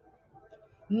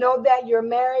 know that your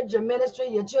marriage, your ministry,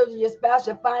 your children, your spouse,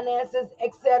 your finances,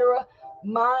 etc.,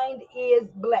 mind is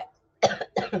blessed.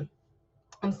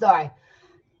 I'm sorry.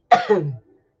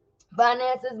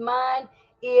 Finances, mine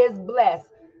is blessed.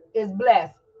 Is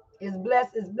blessed. Is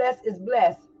blessed. Is blessed. Is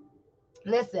blessed.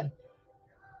 Listen,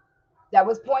 that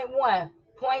was point one.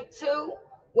 Point two,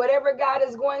 whatever God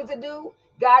is going to do,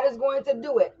 God is going to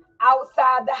do it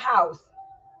outside the house.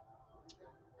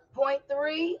 Point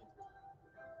three,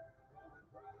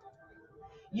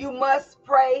 you must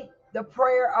pray the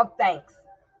prayer of thanks.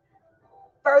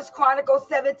 First Chronicles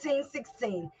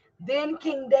 17:16. Then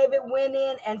King David went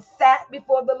in and sat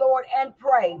before the Lord and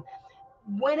prayed.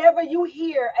 Whenever you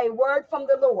hear a word from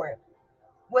the Lord,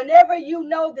 whenever you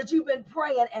know that you've been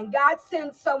praying and God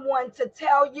sends someone to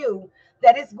tell you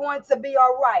that it's going to be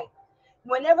all right,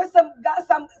 whenever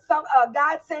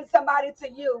God sends somebody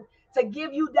to you to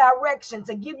give you direction,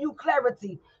 to give you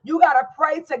clarity, you got to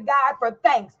pray to God for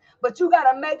thanks. But you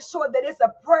got to make sure that it's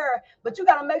a prayer, but you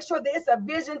got to make sure that it's a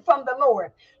vision from the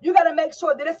Lord. You got to make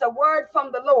sure that it's a word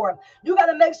from the Lord. You got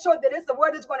to make sure that it's a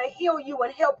word that's going to heal you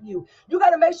and help you. You got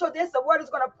to make sure that it's a word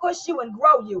that's going to push you and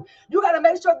grow you. You got to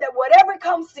make sure that whatever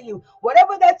comes to you,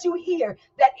 whatever that you hear,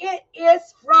 that it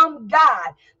is from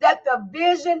God, that the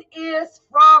vision is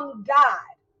from God.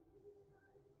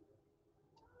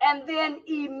 And then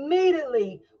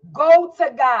immediately go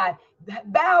to God,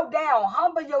 bow down,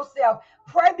 humble yourself,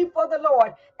 pray before the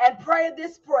Lord, and pray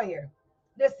this prayer.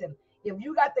 Listen, if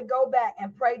you got to go back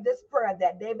and pray this prayer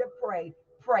that David prayed,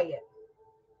 pray it.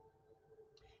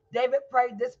 David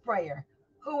prayed this prayer.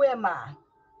 Who am I,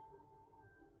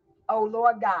 oh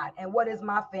Lord God, and what is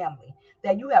my family,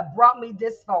 that you have brought me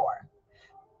this far?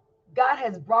 God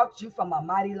has brought you from a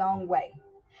mighty long way.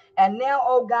 And now,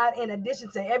 oh God, in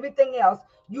addition to everything else,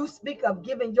 you speak of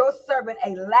giving your servant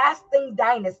a lasting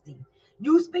dynasty.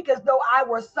 You speak as though I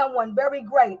were someone very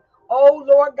great. Oh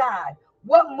Lord God,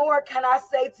 what more can I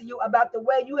say to you about the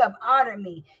way you have honored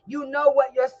me? You know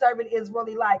what your servant is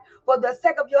really like. For the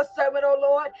sake of your servant, oh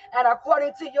Lord, and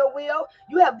according to your will,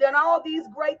 you have done all these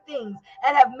great things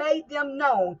and have made them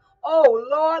known. Oh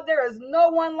Lord, there is no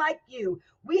one like you.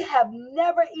 We have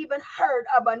never even heard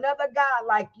of another God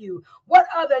like you. What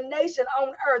other nation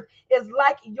on earth is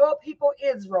like your people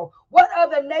Israel? What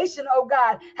other nation, oh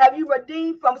God, have you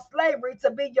redeemed from slavery to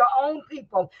be your own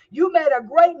people? You made a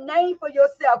great name for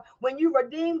yourself when you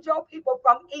redeemed your people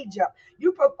from Egypt.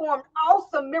 You performed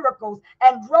awesome miracles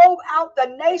and drove out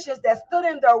the nations that stood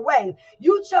in their way.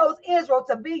 You chose Israel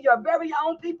to be your very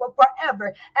own people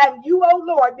forever, and you, oh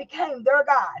Lord, became their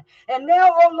God. And now,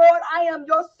 oh Lord, I am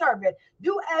your servant.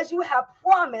 Do as you have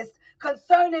promised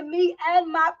concerning me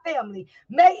and my family.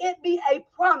 May it be a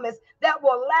promise that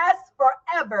will last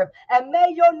forever, and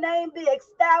may your name be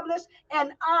established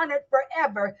and honored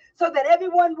forever, so that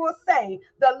everyone will say,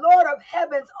 the Lord of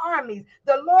heaven's armies,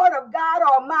 the Lord of God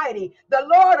Almighty, the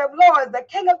Lord of lords, the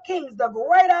King of kings, the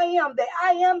great I am, the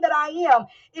I am that I am,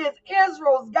 is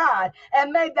Israel's God.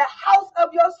 And may the house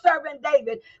of your servant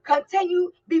David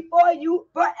continue before you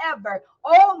forever.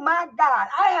 Oh my God,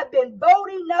 I have been bold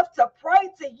enough to pray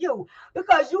to you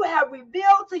because you have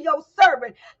revealed to your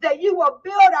servant that you will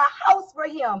build a house for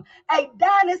him, a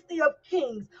dynasty of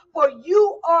kings. For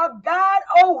you are God,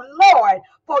 oh Lord.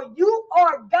 For you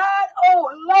are God, oh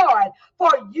Lord.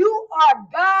 For you are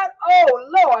God, oh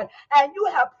Lord. And you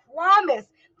have promised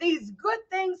these good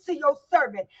things to your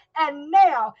servant. And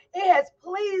now it has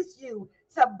pleased you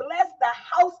to bless the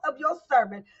house of your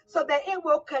servant so that it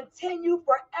will continue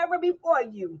forever before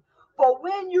you. For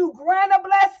when you grant a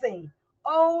blessing,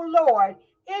 oh Lord,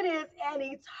 it is an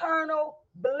eternal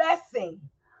blessing.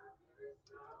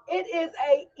 It is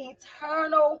an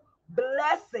eternal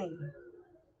blessing.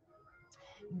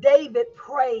 David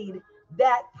prayed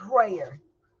that prayer,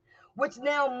 which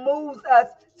now moves us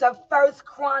to First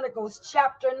Chronicles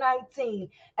chapter 19,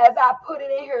 as I put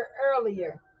it in here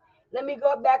earlier. Let me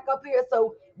go back up here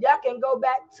so y'all can go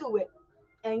back to it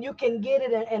and you can get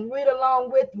it and read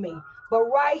along with me. But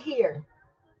right here,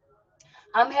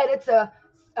 I'm headed to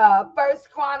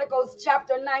First Chronicles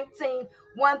chapter 19,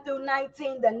 1 through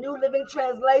 19. The New Living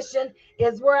Translation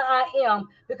is where I am,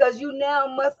 because you now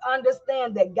must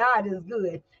understand that God is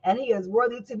good and he is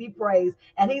worthy to be praised.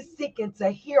 And he's seeking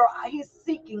to heal,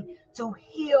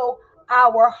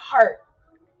 our heart,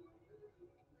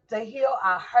 to heal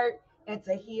our hurt and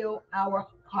to heal our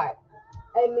heart.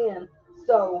 Amen.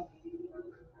 So,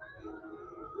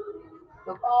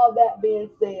 with all that being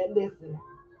said, listen,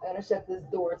 I gotta shut this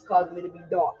door. It's causing me to be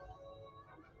dark.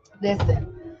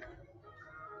 Listen,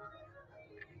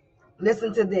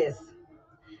 listen to this.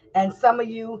 And some of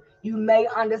you may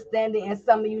understand it and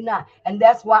some of you not. And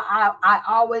that's why I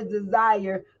always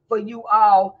desire for you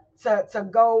all to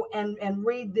go and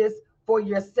read this for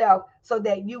yourself so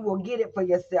that you will get it for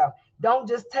yourself. Don't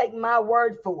just take my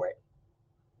word for it.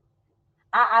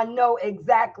 I know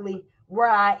exactly where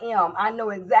I am. I know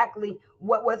exactly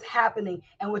what was happening.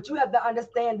 And what you have to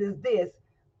understand is this: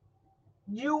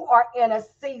 you are in a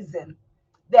season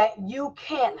that you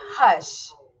can't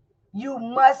hush. You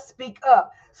must speak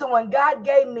up. So when God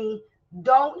gave me,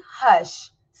 don't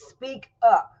hush, speak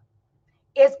up,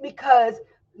 it's because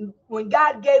when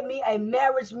God gave me a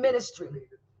marriage ministry,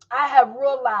 I have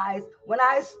realized when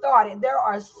I started, there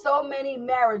are so many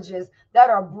marriages that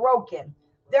are broken.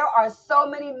 There are so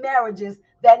many marriages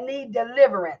that need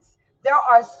deliverance. There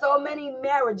are so many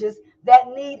marriages that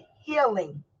need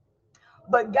healing.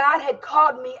 But God had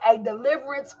called me a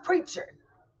deliverance preacher.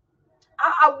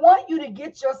 I want you to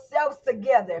get yourselves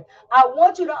together. I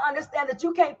want you to understand that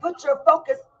you can't put your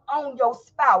focus on your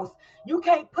spouse. You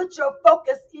can't put your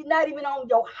focus not even on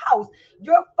your house.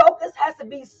 Your focus has to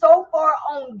be so far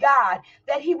on God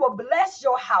that He will bless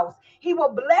your house. He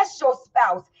will bless your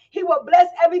spouse. He will bless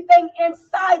everything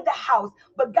inside the house.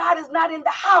 But God is not in the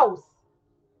house.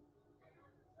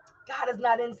 God is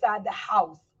not inside the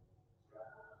house.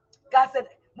 God said,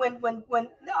 when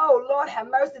oh Lord have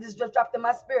mercy, this just dropped in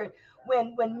my spirit.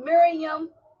 When Miriam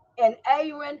and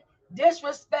Aaron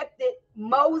disrespected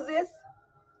Moses,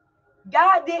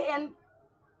 God didn't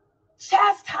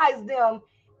chastise them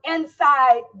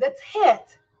inside the tent.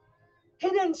 He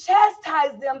didn't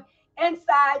chastise them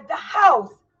inside the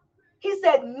house. He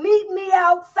said, meet me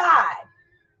outside.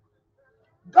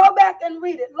 Go back and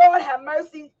read it. Lord have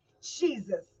mercy,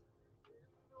 Jesus.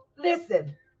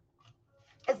 Listen,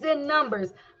 it's in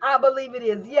Numbers. I believe it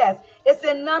is. Yes, it's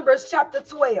in Numbers chapter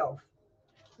 12.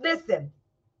 Listen,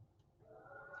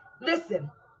 listen.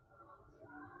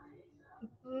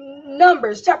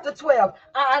 Numbers chapter 12.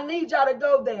 I need y'all to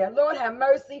go there. Lord have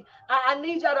mercy. I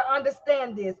need y'all to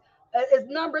understand this. It's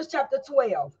Numbers chapter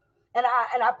 12. And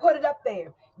I put it up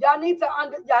there. Y'all need to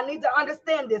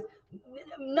understand this.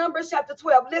 Numbers chapter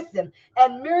 12. Listen.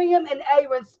 And Miriam and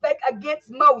Aaron spake against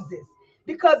Moses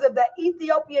because of the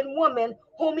Ethiopian woman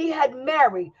whom he had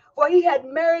married. For he had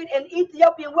married an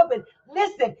Ethiopian woman.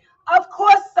 Listen, of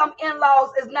course, some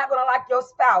in-laws is not going to like your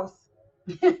spouse.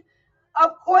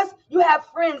 Of course, you have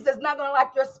friends that's not going to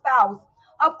like your spouse.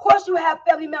 Of course, you have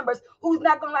family members who's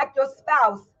not going to like your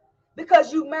spouse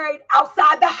because you married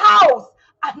outside the house.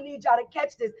 I need y'all to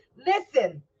catch this.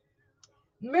 Listen,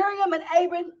 Miriam and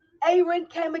Aaron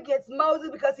came against Moses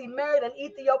because he married an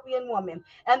Ethiopian woman.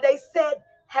 And they said,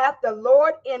 hath the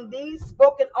Lord indeed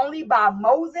spoken only by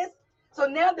Moses? So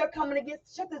now they're coming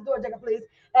against, shut this door, Jacob, please.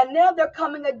 And now they're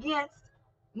coming against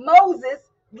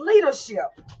Moses' leadership.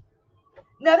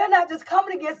 Now they're not just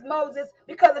coming against Moses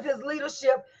because of his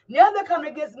leadership. Now they're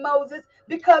coming against Moses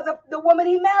because of the woman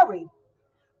he married.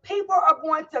 People are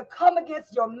going to come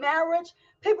against your marriage.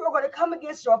 People are going to come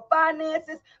against your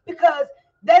finances because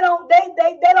they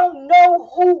don't know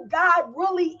who God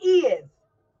really is.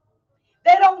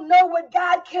 They don't know what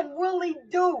God can really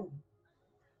do.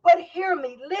 But hear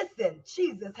me, listen.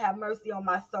 Jesus, have mercy on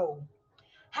my soul.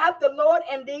 Hath the Lord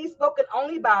indeed spoken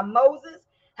only by Moses?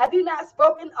 Have He not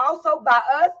spoken also by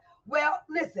us? Well,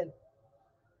 listen.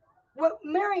 What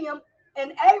Miriam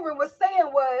and Aaron was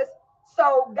saying was,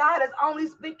 so God is only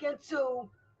speaking to.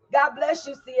 God bless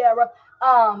you, Sierra.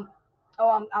 I'm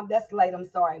that's late. I'm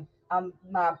sorry.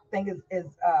 My thing is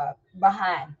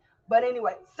behind. But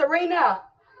anyway, Serena,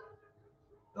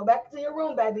 go back to your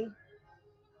room, baby.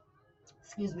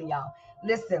 Excuse me, y'all.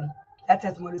 Listen, that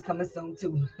testimony is coming soon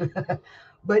too.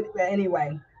 But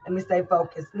anyway, let me stay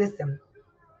focused. Listen,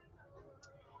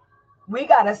 we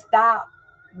gotta stop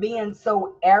being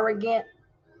so arrogant,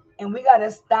 and we gotta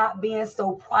stop being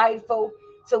so prideful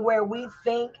to where we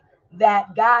think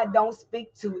that God don't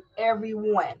speak to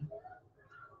everyone.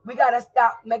 We gotta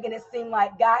stop making it seem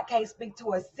like God can't speak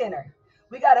to a sinner.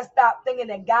 We gotta stop thinking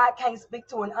that God can't speak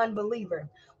to an unbeliever.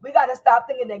 We gotta stop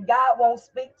thinking that God won't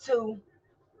speak to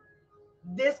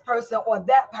this person or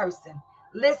that person.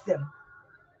 Listen,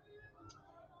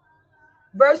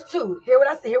 verse 2. Hear what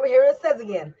I say. Here it says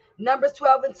again. Numbers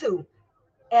 12 and 2.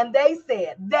 And they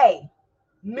said,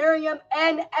 Miriam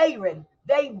and Aaron,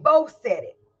 they both said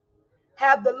it.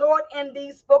 Have the Lord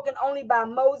indeed spoken only by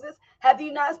Moses? Have He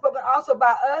not spoken also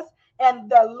by us? And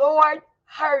the Lord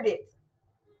heard it.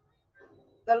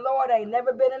 The Lord ain't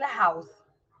never been in a house,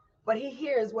 but He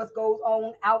hears what goes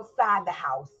on outside the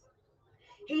house.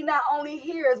 He not only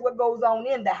hears what goes on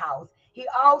in the house, He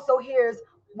also hears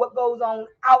what goes on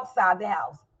outside the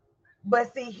house.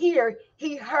 But see, here,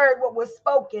 He heard what was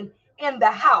spoken in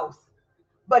the house,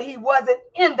 but He wasn't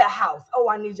in the house. Oh,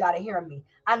 I need y'all to hear me.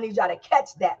 I need y'all to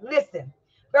catch that. Listen,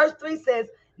 verse 3 says,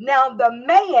 now the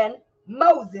man,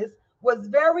 Moses, was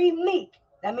very meek.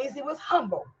 That means he was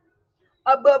humble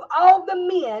above all the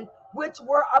men which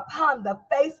were upon the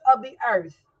face of the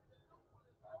earth.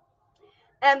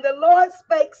 And the Lord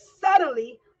spake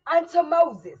suddenly unto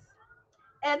Moses,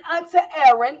 and unto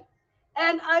Aaron,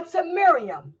 and unto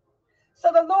Miriam.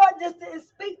 So the Lord just didn't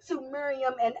speak to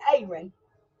Miriam and Aaron,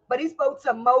 but he spoke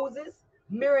to Moses,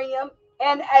 Miriam,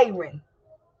 and Aaron.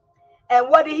 And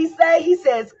what did he say? He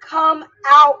says, come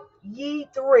out ye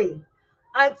three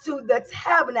unto the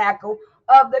tabernacle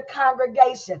of the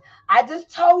congregation. I just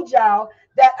told y'all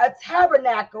that a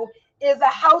tabernacle is a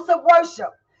house of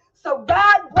worship. So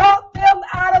God brought them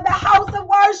out of the house of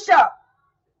worship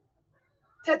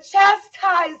to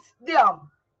chastise them.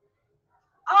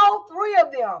 All three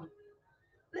of them.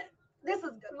 This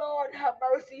is, Lord have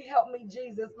mercy, help me,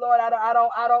 Jesus. Lord, I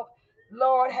don't.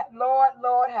 Lord, have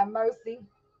mercy.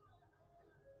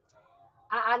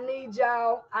 I need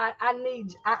y'all. I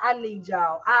need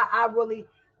y'all. I really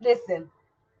listen.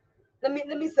 Let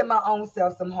me send my own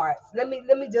self some hearts. Let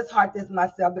me just heart this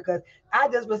myself, because I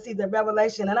just received the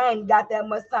revelation and I ain't got that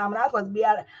much time. And I supposed to be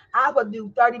I supposed to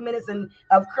do 30 minutes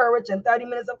of courage and 30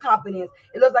 minutes of confidence.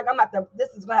 It looks like this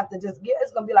is gonna have to just get,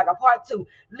 it's gonna be like a part 2.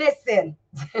 Listen.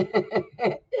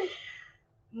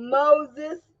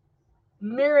 Moses,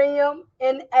 Miriam,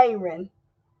 and Aaron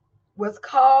was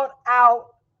called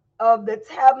out of the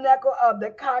tabernacle of the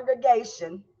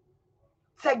congregation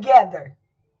together.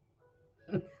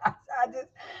 I just,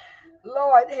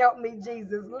 Lord help me,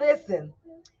 Jesus. Listen.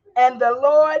 And the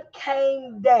Lord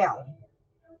came down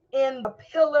in the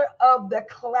pillar of the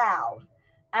cloud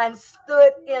and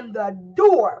stood in the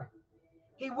door.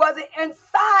 He wasn't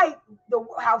inside the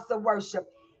house of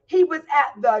worship. He was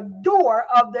at the door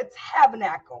of the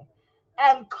tabernacle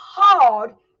and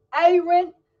called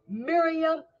Aaron,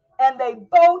 Miriam, and they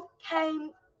both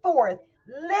came forth.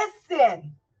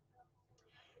 Listen,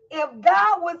 if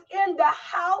God was in the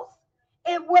house,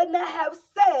 it would not have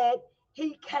said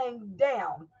he came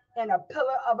down in a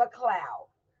pillar of a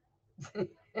cloud.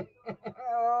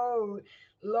 Oh,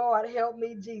 Lord, help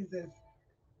me, Jesus.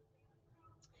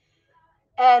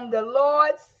 And the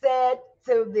Lord said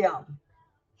to them,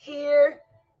 hear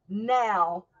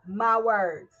now my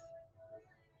words.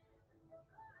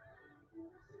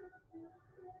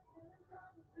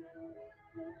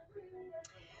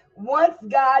 Once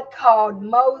God called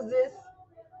Moses,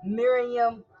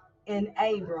 Miriam, and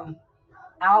Abram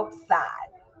outside.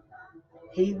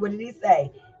 What did he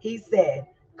say? He said,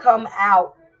 come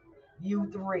out,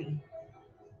 you three,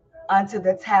 unto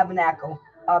the tabernacle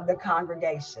of the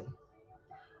congregation.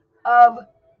 Of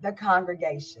the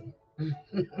congregation.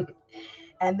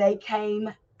 And they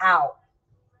came out.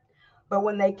 But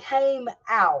when they came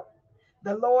out,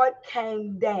 the Lord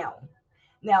came down.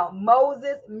 Now,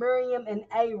 Moses, Miriam, and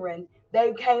Aaron,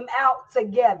 they came out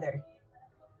together.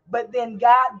 But then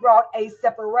God brought a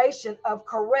separation of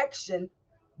correction,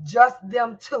 just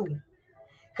them two.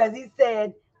 Because he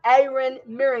said, Aaron,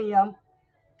 Miriam,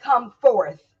 come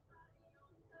forth.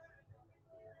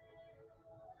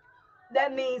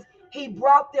 That means he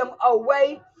brought them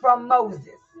away from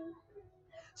Moses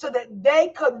so that they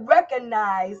could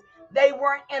recognize they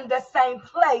weren't in the same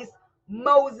place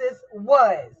Moses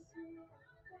was.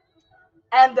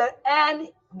 And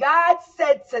God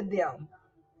said to them,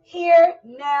 hear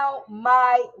now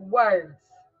my words.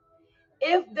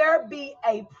 If there be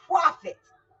a prophet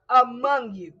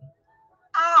among you,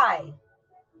 I,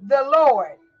 the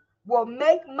Lord, will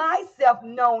make myself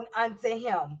known unto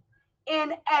him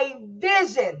in a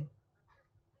vision.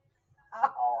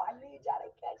 Oh, I need y'all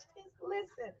to catch this.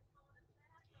 Listen.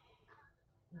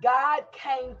 God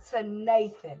came to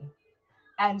Nathan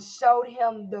and showed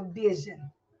him the vision.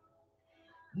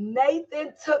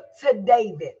 Nathan took to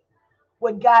David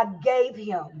what God gave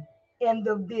him in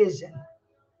the vision.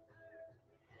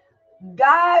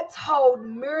 God told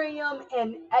Miriam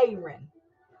and Aaron,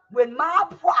 when my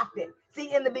prophet,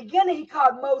 see, in the beginning, he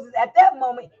called Moses, at that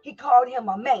moment, he called him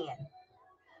a man.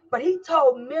 But he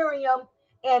told Miriam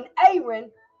and Aaron,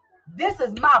 this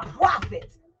is my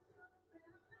prophet.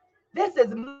 This is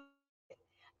my,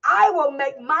 I will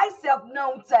make myself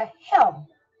known to him.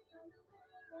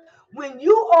 When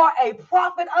you are a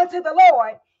prophet unto the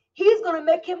Lord, he's going to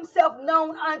make himself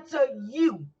known unto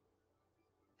you.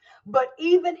 But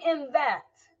even in that,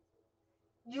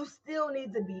 you still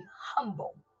need to be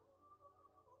humble.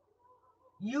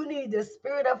 You need the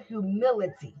spirit of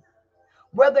humility.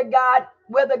 Whether God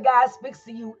speaks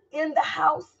to you in the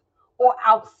house or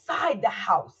outside the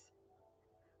house,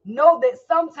 know that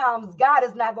sometimes God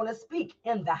is not going to speak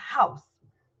in the house.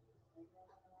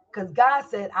 Because God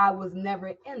said, I was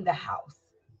never in the house.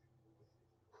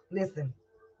 Listen.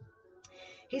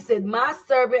 He said, my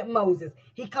servant Moses,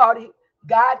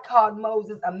 God called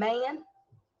Moses a man.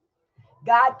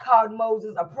 God called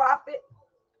Moses a prophet,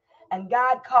 and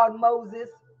God called Moses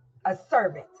a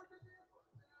servant.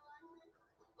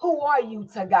 Who are you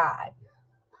to God?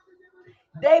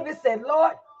 David said,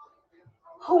 Lord,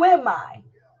 who am I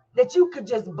that you could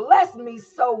just bless me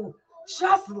so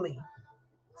justly,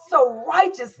 so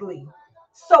righteously,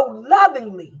 so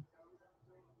lovingly?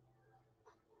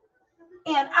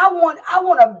 And I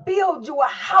want to build you a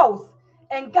house.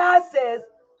 And God says,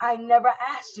 I never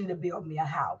asked you to build me a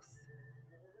house.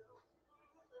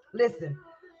 Listen,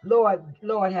 Lord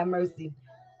have mercy.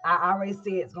 I already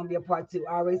said it's going to be a part 2.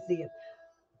 I already see it.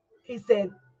 He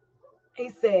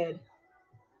said,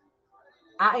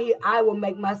 I will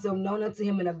make myself known unto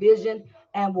him in a vision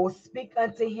and will speak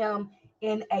unto him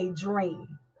in a dream.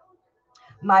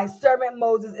 My servant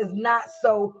Moses is not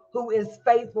so, who is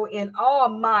faithful in all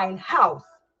mine house.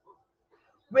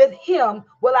 With him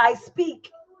will I speak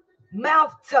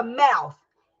mouth to mouth,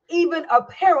 even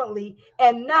apparently,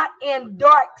 and not in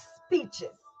dark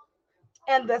speeches.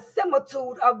 And the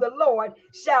similitude of the Lord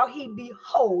shall he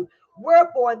behold.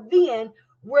 Wherefore then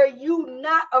were you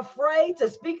not afraid to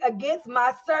speak against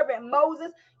my servant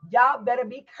Moses? Y'all better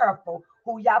be careful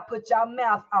who y'all put your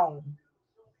mouth on.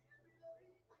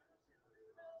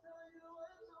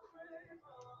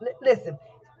 Listen,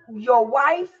 your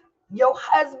wife, your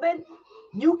husband,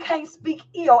 you can't speak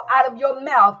ill out of your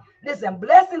mouth. Listen,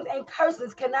 blessings and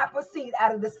curses cannot proceed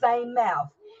out of the same mouth.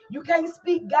 You can't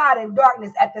speak God and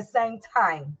darkness at the same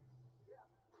time.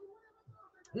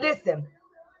 Listen,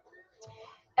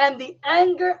 and the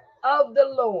anger of the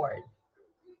Lord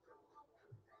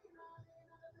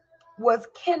was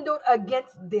kindled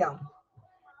against them,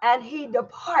 and he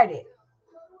departed.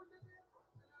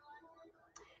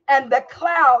 And the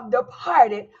cloud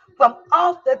departed from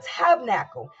off the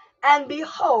tabernacle, and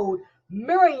behold,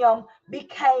 Miriam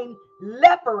became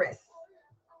leprous,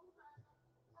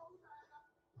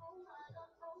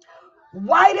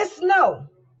 white as snow.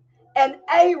 And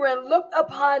Aaron looked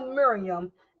upon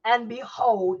Miriam, and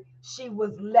behold, she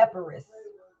was leprous.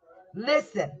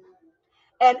 Listen,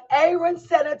 and Aaron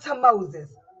said unto Moses,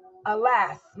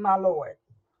 Alas, my Lord,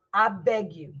 I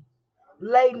beg you,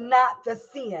 lay not the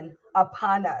sin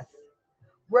upon us,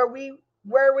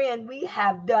 wherein we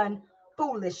have done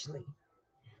foolishly,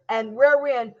 and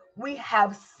wherein we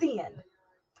have sinned.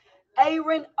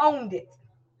 Aaron owned it.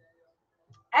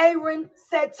 Aaron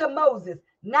said to Moses,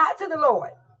 not to the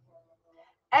Lord.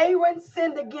 Aaron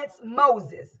sinned against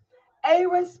Moses.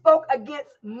 Aaron spoke against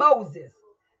Moses.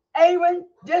 Aaron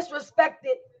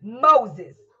disrespected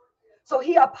Moses. So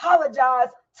he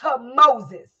apologized to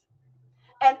Moses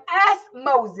and asked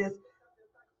Moses,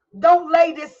 don't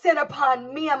lay this sin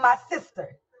upon me and my sister.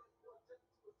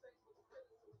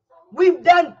 We've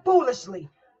done foolishly.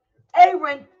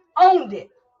 Aaron owned it.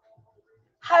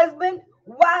 Husband,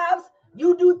 wives,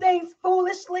 you do things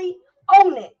foolishly,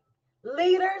 own it.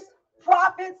 Leaders,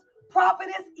 prophets,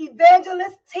 prophetess,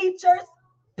 evangelists, teachers,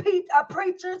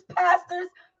 preachers, pastors,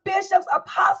 bishops,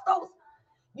 apostles,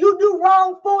 you do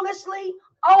wrong foolishly,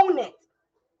 own it.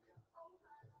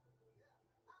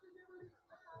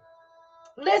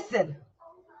 Listen,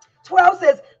 12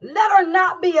 says, let her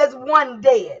not be as one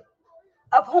dead,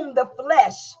 of whom the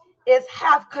flesh is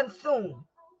half consumed,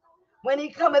 when he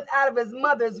cometh out of his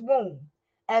mother's womb.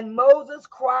 And Moses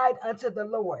cried unto the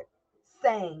Lord,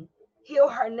 saying, heal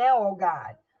her now, O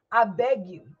God, I beg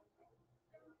you.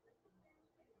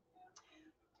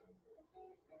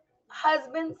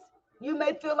 Husbands, you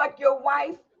may feel like your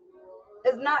wife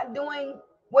is not doing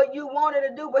what you want her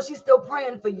to do, but she's still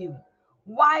praying for you.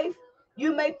 Wife,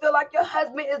 you may feel like your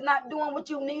husband is not doing what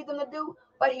you need them to do,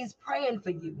 but he's praying for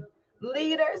you.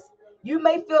 Leaders, you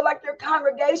may feel like your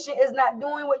congregation is not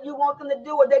doing what you want them to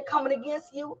do, or they're coming against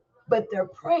you, but they're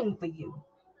praying for you.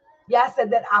 Yeah, I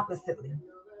said that oppositely.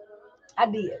 I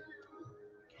did.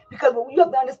 Because what you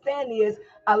have to understand is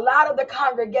a lot of the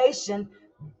congregation,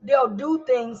 they'll do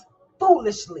things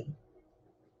foolishly.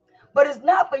 But it's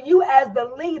not for you as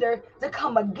the leader to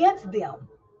come against them.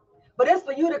 But it's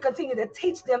for you to continue to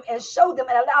teach them and show them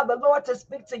and allow the Lord to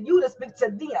speak to you, to speak to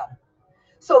them.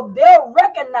 So they'll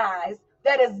recognize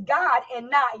that it's God and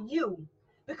not you,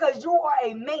 because you are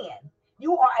a man.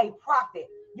 You are a prophet.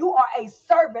 You are a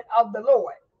servant of the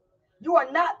Lord. You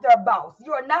are not their boss.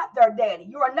 You are not their daddy.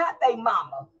 You are not their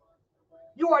mama.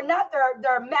 You are not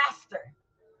their master.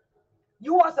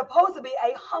 You are supposed to be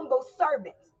a humble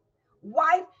servant.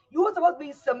 Wife, you are supposed to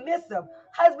be submissive.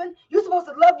 Husband, you're supposed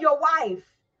to love your wife.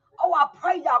 Oh, I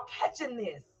pray y'all catching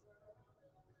this.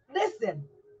 Listen,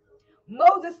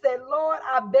 Moses said, Lord,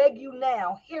 I beg you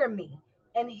now, hear me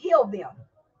and heal them.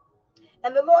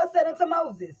 And the Lord said unto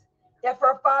Moses, if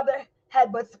her father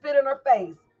had but spit in her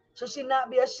face, Should she not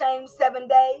be ashamed 7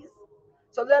 days?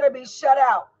 So let her be shut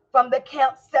out from the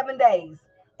camp 7 days.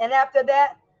 And after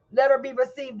that, let her be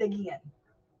received again.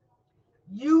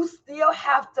 You still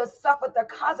have to suffer the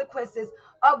consequences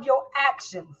of your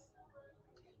actions.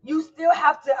 You still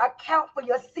have to account for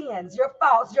your sins, your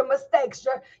faults, your mistakes,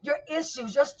 your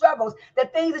issues, your struggles, the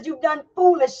things that you've done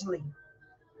foolishly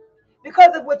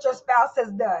because of what your spouse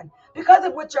has done, because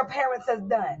of what your parents has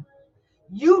done.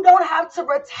 You don't have to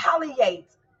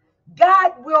retaliate.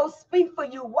 God will speak for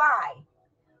you. Why?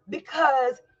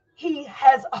 Because he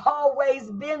has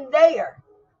always been there.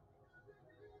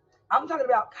 I'm talking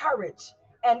about courage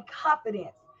and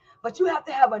confidence. But you have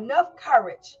to have enough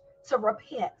courage to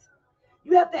repent.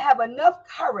 You have to have enough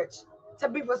courage to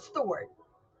be restored.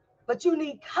 But you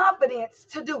need confidence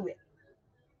to do it.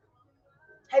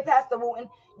 Hey, Pastor Wooten,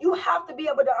 you have to be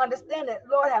able to understand it.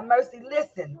 Lord have mercy,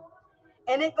 listen.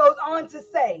 And it goes on to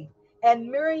say, and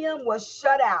Miriam was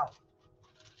shut out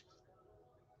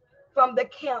from the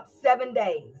camp 7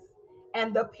 days,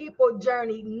 and the people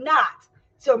journeyed not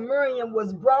till Miriam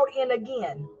was brought in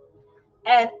again.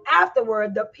 And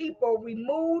afterward, the people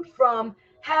removed from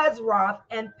Hazeroth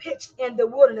and pitched in the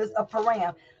wilderness of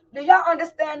Paran. Do y'all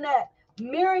understand that?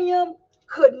 Miriam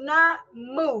could not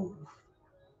move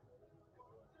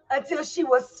until she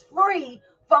was free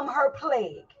from her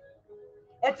plague,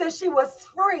 until she was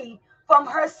free from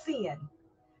her sin,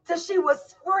 till she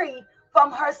was free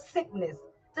from her sickness,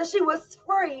 till she was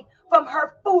free from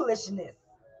her foolishness.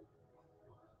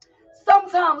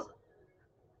 Sometimes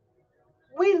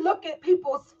we look at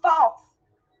people's faults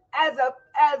as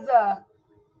a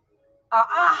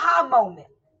aha moment,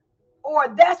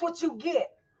 or that's what you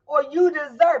get, or you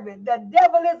deserve it. The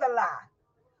devil is a lie.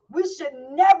 We should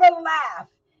never laugh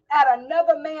at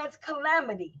another man's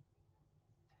calamity.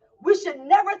 We should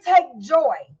never take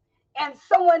joy in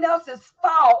someone else's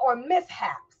fall or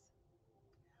mishaps.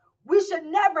 We should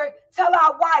never tell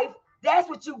our wife, that's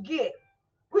what you get.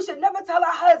 We should never tell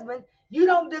our husband, you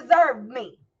don't deserve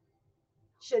me.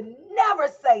 Should never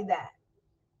say that.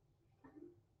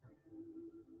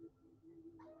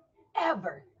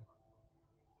 Ever.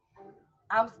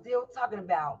 I'm still talking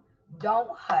about don't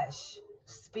hush,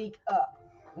 speak up.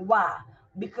 Why?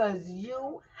 Because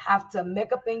you have to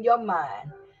make up in your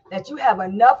mind that you have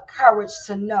enough courage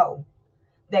to know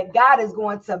that God is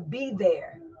going to be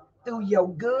there through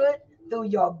your good, through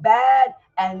your bad,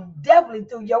 and definitely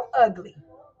through your ugly.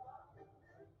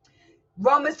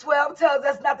 Romans 12 tells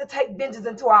us not to take vengeance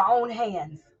into our own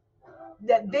hands,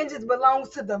 that vengeance belongs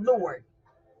to the Lord.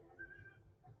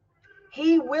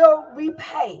 He will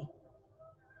repay.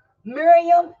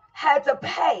 Miriam had to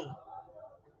pay.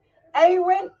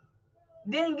 Aaron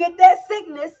didn't get that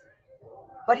sickness,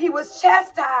 but he was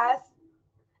chastised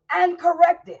and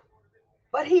corrected.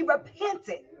 But he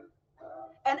repented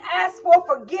and asked for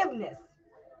forgiveness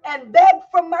and begged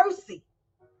for mercy.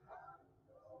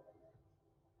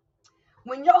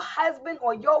 When your husband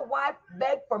or your wife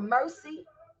beg for mercy,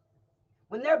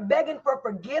 when they're begging for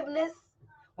forgiveness,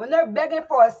 when they're begging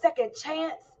for a second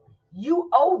chance, you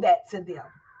owe that to them.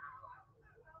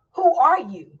 Who are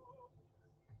you?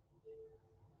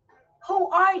 Who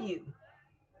are you?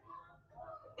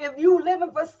 If you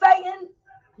living for Satan,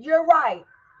 you're right.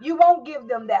 You won't give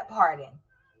them that pardon.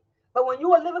 But when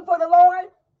you are living for the Lord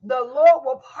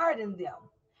will pardon them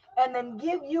and then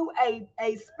give you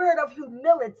a spirit of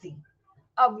humility,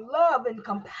 of love and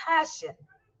compassion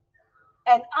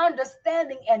and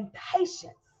understanding and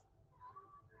patience.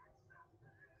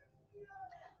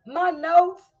 My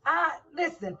notes,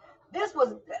 listen, this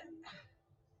was,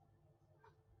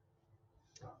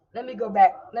 let me go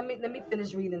back. Let me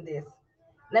finish reading this.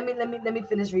 Let me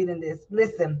finish reading this.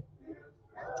 Listen.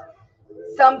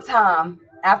 Sometime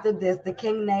after this, the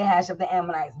king Nahash of the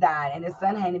Ammonites died, and his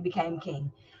son Hanan became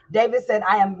king. David said,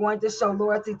 I am going to show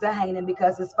loyalty to Hanan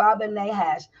because his father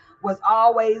Nahash was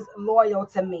always loyal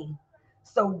to me.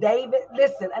 So David,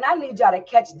 listen, and I need y'all to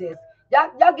catch this.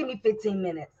 Y'all give me 15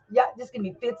 minutes. Y'all just give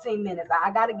me 15 minutes.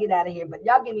 I got to get out of here, but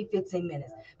y'all give me 15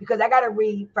 minutes because I got to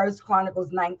read First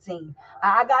Chronicles 19.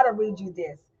 I got to read you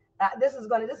this. This is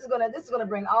gonna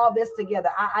bring all this together.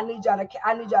 I need y'all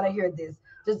to hear this.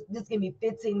 Just give me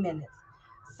 15 minutes.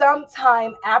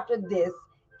 Sometime after this,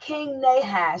 King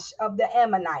Nahash of the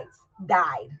Ammonites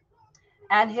died,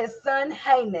 and his son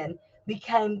Hanan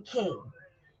became king.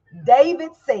 David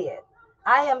said,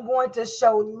 I am going to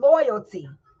show loyalty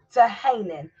to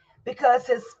Hanan because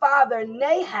his father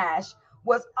Nahash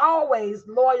was always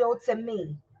loyal to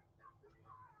me.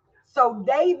 So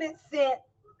David sent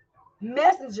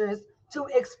messengers to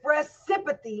express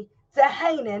sympathy to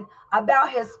Hanan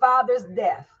about his father's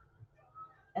death.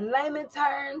 In layman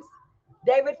terms,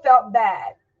 David felt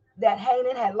bad that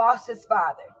Hanan had lost his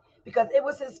father because it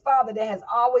was his father that has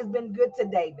always been good to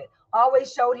David,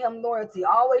 always showed him loyalty,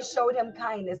 always showed him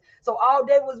kindness. So all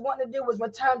David was wanting to do was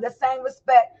return the same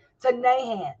respect to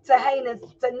to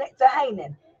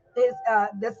Hanan, his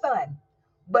the son.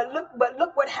 But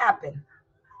look what happened.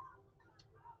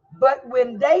 But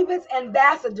when David's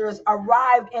ambassadors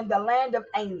arrived in the land of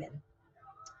Ammon,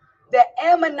 the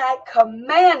Ammonite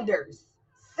commanders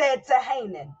said to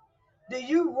Hanan, "Do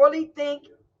you really think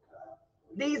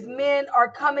these men are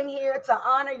coming here to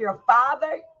honor your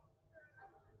father?"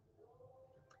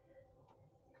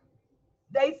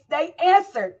 They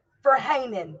answered for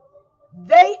Hanan.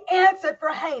 They answered for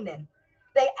Hanan.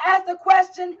 They asked a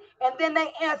question and then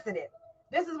they answered it.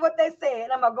 This is what they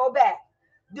said. I'm going to go back.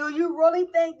 "Do you really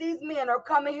think these men are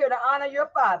coming here to honor your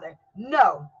father?"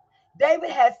 "No. David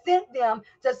has sent them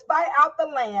to spy out the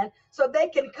land so they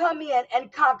can come in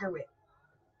and conquer it."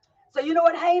 So you know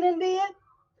what Hanan did?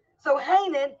 So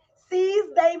Hanan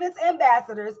seized David's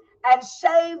ambassadors and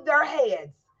shaved their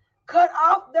heads, cut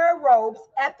off their robes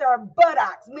at their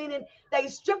buttocks, meaning they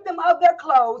stripped them of their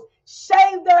clothes,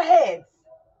 shaved their heads,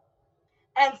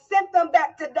 and sent them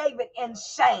back to David in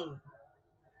shame.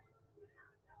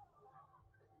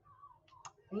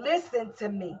 Listen to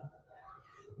me.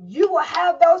 You will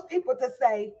have those people to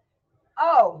say,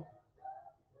 "Oh,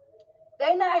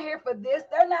 they're not here for this,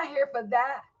 they're not here for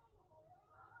that."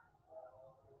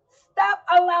 Stop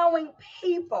allowing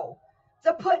people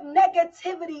to put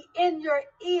negativity in your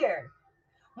ear.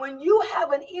 When you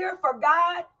have an ear for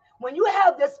God, when you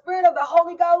have the spirit of the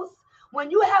Holy Ghost, when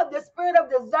you have the spirit of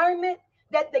discernment,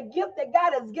 that the gift that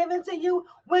God has given to you,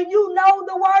 when you know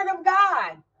the word of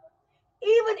God,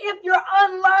 even if you're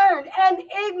unlearned and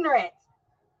ignorant,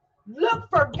 look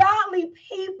for godly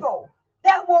people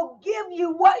that will give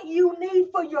you what you need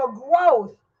for your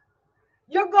growth.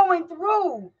 You're going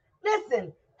through.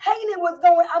 Listen, Hanan was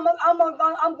going.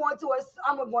 I'm going to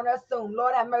assume.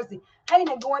 Lord have mercy.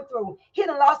 Hanan going through. He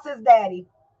done lost his daddy.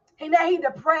 He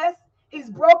depressed.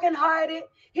 He's brokenhearted.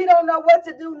 He don't know what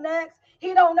to do next.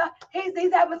 He don't know.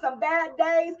 He's having some bad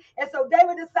days. And so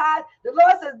David decides. The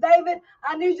Lord says, "David,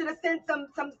 I need you to send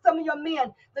some of your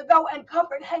men to go and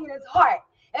comfort Hanan's heart."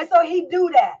 And so he do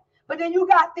that. But then you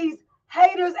got these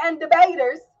haters and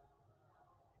debaters,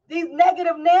 these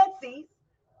negative Nancy's,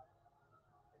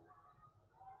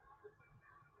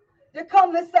 to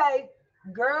come to say,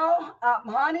 "Girl,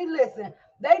 honey, listen,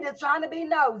 they just trying to be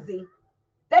nosy.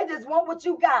 They just want what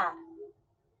you got.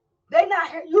 They not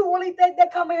here. You really think they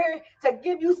come here to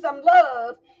give you some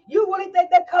love? You really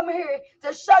think they come here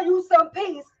to show you some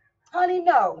peace?" Honey,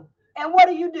 no. And what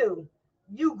do?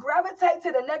 You gravitate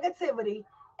to the negativity,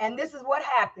 and this is what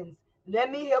happens. Let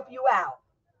me help you out.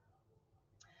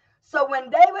 So when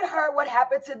David heard what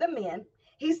happened to the men,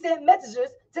 he sent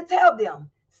messengers to tell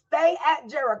them, "Stay at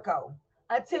Jericho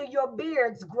until your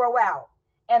beards grow out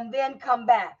and then come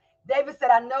back." David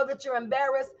said, "I know that you're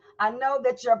embarrassed. I know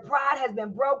that your pride has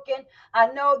been broken. I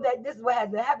know that this is what has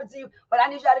been happening to you, but I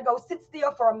need you to go sit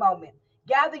still for a moment.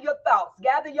 Gather your thoughts,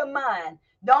 gather your mind.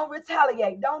 Don't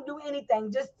retaliate. Don't do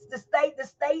anything. Just to stay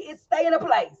in a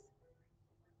place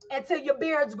until your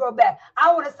beards grow back."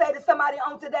 I want to say to somebody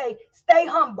on today, stay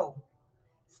humble.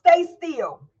 Stay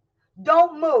still.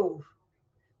 Don't move.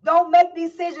 Don't make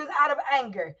decisions out of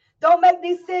anger. Don't make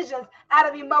decisions out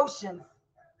of emotions.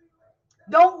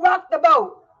 Don't rock the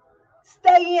boat.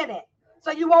 Stay in it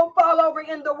so you won't fall over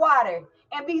in the water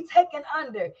and be taken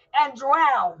under and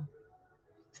drown.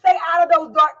 Stay out of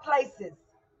those dark places.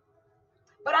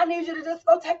 But I need you to just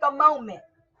go take a moment.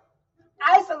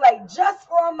 Isolate just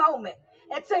for a moment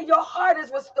until your heart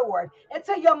is restored,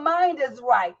 until your mind is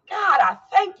right. God, I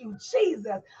thank you,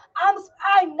 Jesus.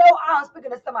 I know I'm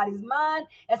speaking to somebody's mind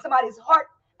and somebody's heart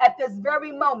at this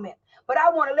very moment. But I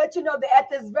want to let you know that at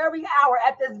this very hour,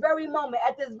 at this very moment,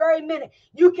 at this very minute,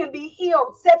 you can be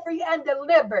healed, set free, and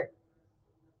delivered.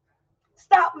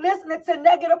 Stop listening to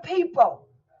negative people.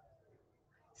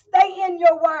 Stay in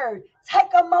your word.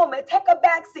 Take a moment. Take a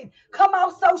backseat. Come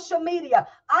off social media.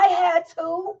 I had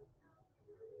to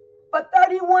for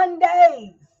 31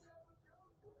 days.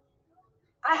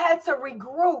 I had to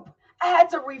regroup. I had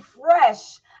to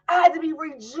refresh. I had to be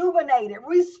rejuvenated,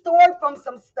 restored from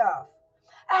some stuff.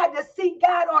 I had to seek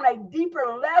God on a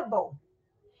deeper level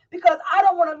because I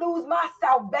don't want to lose my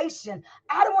salvation.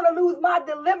 I don't want to lose my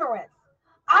deliverance.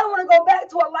 I don't want to go back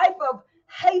to a life of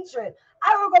hatred.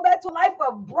 I don't want to go back to a life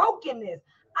of brokenness.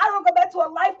 I don't want to go back to a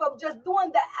life of just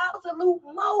doing the absolute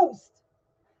most.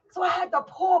 So I had to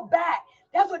pull back.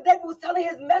 That's what David was telling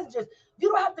his messengers. You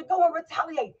don't have to go and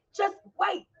retaliate. Just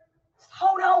wait. Just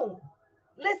hold on.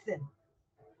 Listen.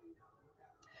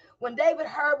 When David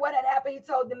heard what had happened, he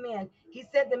told the men. He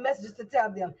sent the messengers to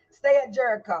tell them, stay at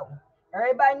Jericho.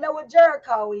 Everybody know what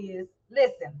Jericho is.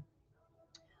 Listen,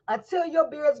 until your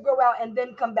beards grow out and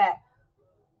then come back.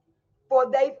 For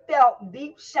they felt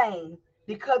deep shame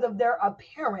because of their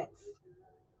appearance.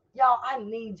 Y'all, I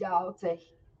need y'all to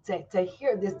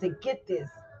hear this, to get this.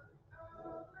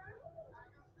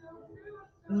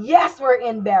 Yes, we're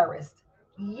embarrassed.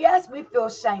 Yes, we feel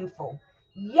shameful.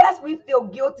 Yes, we feel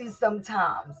guilty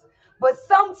sometimes. But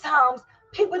sometimes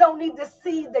people don't need to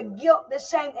see the guilt, the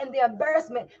shame, and the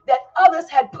embarrassment that others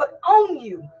had put on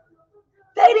you.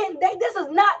 This is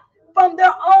not from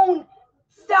their own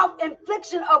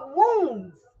self-infliction of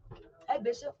wounds. Hey,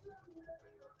 Bishop,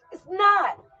 it's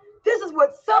not. This is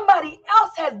what somebody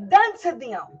else has done to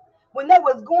them when they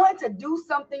was going to do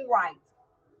something right.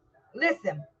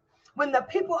 Listen, when the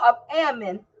people of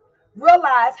Ammon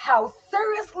realized how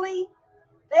seriously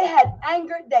they had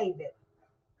angered David,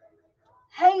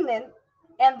 Hanan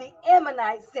and the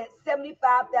Ammonites sent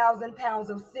 75,000 pounds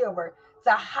of silver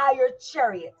to hire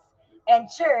chariots and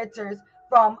charioteers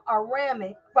from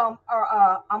Aram,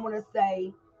 I'm going to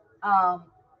say, um,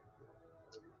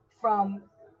 from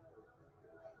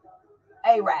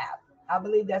Arab. I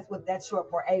believe that's short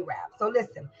for Arab. So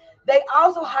listen, they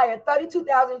also hired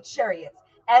 32,000 chariots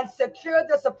and secured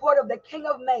the support of the king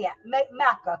of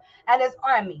Makkah and his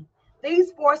army.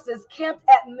 These forces camped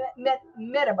at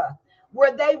Medeba,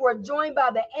 where they were joined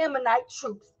by the Ammonite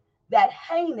troops that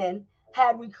Hanan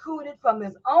had recruited from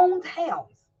his own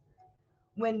towns.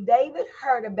 When David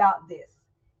heard about this,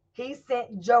 he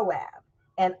sent Joab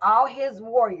and all his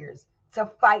warriors to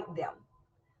fight them.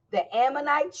 The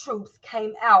Ammonite troops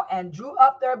came out and drew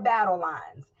up their battle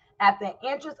lines at the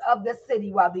entrance of the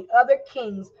city, while the other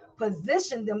kings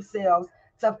positioned themselves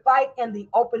to fight in the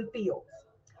open fields.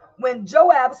 When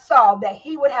Joab saw that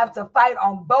he would have to fight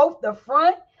on both the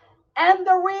front and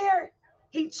the rear,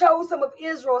 he chose some of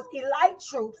Israel's elite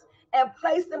troops and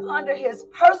placed them under his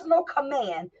personal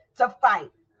command to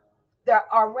fight the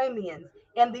Arameans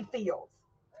in the fields.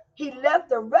 He left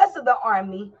the rest of the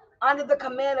army under the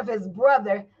command of his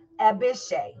brother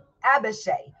Abishai,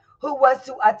 who was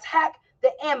to attack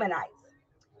the Ammonites.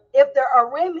 If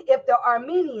the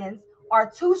Armenians are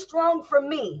too strong for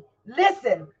me,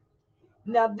 listen.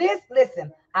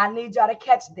 Listen, I need y'all to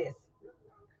catch this.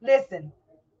 Listen,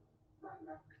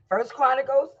 First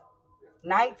Chronicles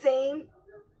 19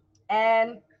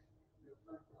 and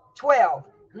 12.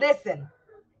 Listen,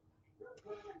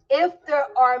 if there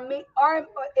are the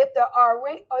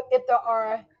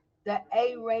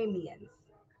Arameans,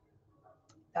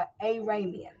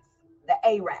 the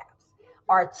Arabs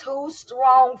are too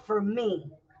strong for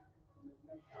me,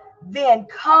 then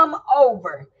come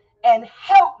over and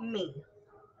help me.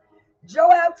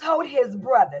 Joab told his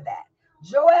brother that.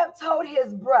 Joab told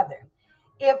his brother,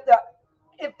 if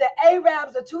the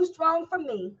Arabs are too strong for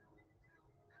me,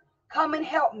 come and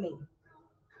help me.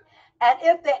 And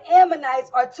if the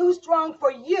Ammonites are too strong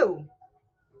for you,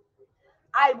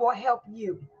 I will help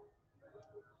you.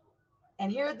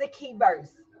 And here's the key verse.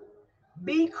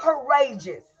 Be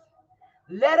courageous.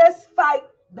 Let us fight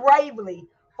bravely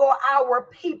for our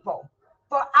people,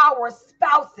 for our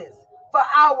spouses, for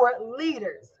our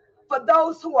leaders, for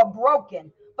those who are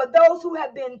broken, for those who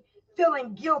have been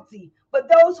feeling guilty, for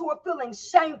those who are feeling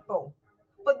shameful,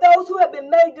 for those who have been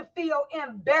made to feel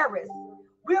embarrassed.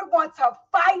 We're going to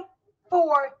fight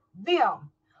for them.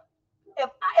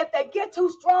 If they get too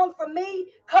strong for me,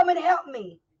 come and help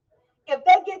me. If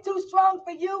they get too strong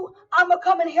for you, I'm going to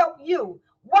come and help you.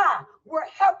 Why? We're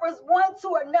helpers one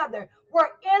to another. We're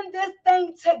in this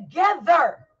thing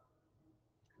together.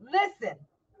 Listen,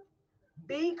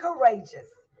 be courageous.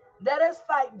 Let us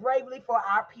fight bravely for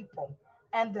our people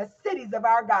and the cities of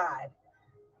our God.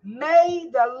 May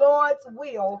the Lord's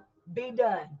will be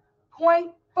done.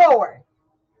 Point 4.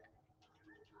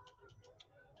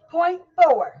 Point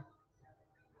 4.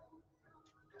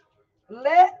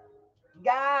 Let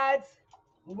God's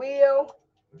will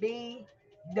be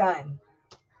done.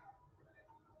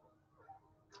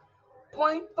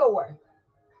 Point 4.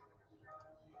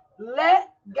 Let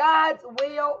God's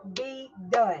will be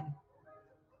done.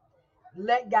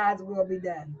 Let God's will be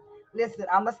done. Listen,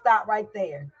 I'm going to stop right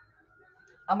there.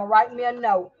 I'm going to write me a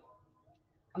note.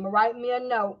 I'm going to write me a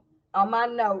note on my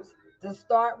notes to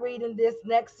start reading this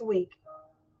next week.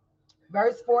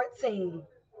 Verse 14.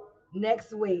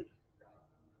 Next week.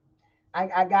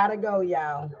 I got to go,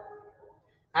 y'all.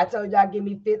 I told y'all give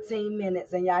me 15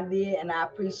 minutes, and y'all did, and I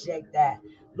appreciate that.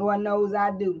 Lord knows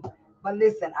I do. But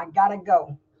listen, I got to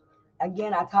go.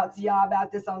 Again, I talked to y'all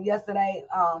about this on yesterday.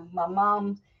 My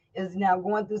mom is now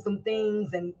going through some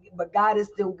things, and but God is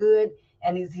still good,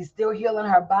 and he's still healing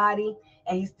her body,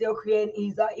 and he's still creating.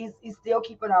 He's still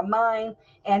keeping her mind,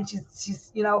 and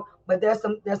she's But there's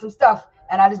some stuff,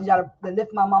 and I just need y'all to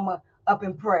lift my mama up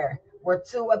in prayer. Where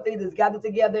two or three that's gathered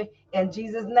together in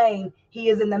Jesus' name, He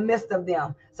is in the midst of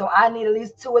them. So I need at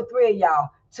least two or three of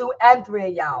y'all, two and three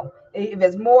of y'all. If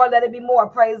it's more, let it be more.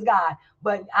 Praise God.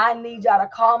 But I need y'all to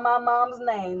call my mom's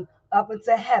name up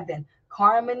into heaven.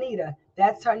 Carmenita,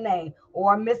 that's her name,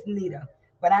 or Miss Nita.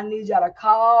 But I need y'all to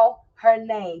call her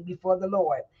name before the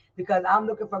Lord, because I'm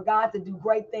looking for God to do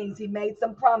great things. He made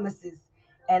some promises,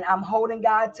 and I'm holding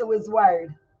God to His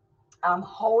word. I'm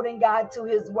holding God to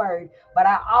His word, but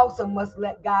I also must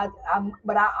let God's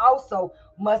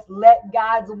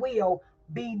will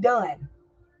be done.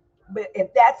 But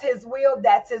if that's His will,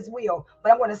 that's His will.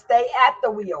 But I'm going to stay at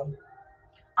the wheel.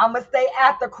 I'm going to stay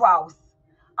at the cross.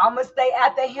 I'm going to stay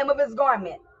at the hem of His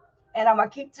garment. And I'm going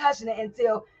to keep touching it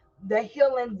until the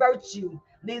healing virtue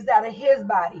leaves out of His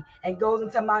body and goes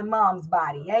into my mom's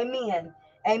body. Amen.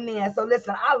 Amen. So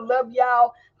listen, I love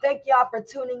y'all. Thank y'all for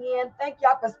tuning in. Thank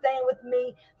y'all for staying with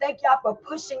me. Thank y'all for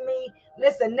pushing me.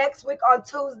 Listen, next week on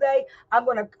Tuesday, I'm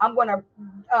gonna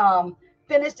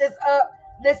finish this up.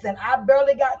 Listen, I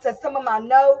barely got to some of my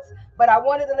notes, but I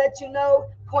wanted to let you know.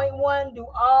 Point one, do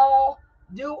all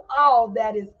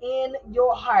that is in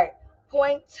your heart.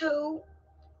 Point two,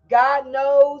 God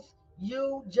knows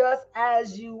you just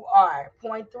as you are.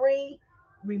 Point three,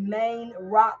 remain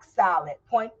rock solid.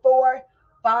 Point four,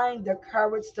 find the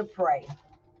courage to pray.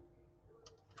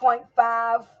 Point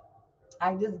five,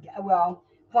 I just, well,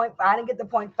 point five, I didn't get to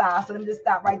point five, so let me just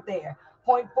stop right there.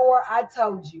 Point four, I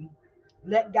told you,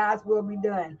 let God's will be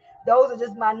done. Those are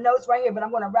just my notes right here, but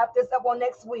I'm going to wrap this up on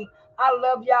next week. I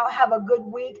love y'all. Have a good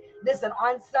week. Listen,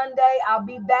 on Sunday, I'll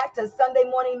be back to Sunday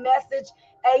morning message,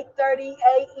 8:30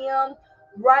 a.m.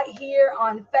 right here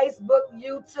on Facebook,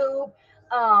 YouTube.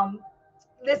 Um,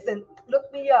 Listen,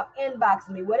 look me up, inbox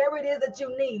me, whatever it is that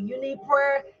you need. You need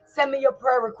prayer, send me your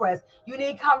prayer request. You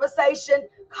need conversation,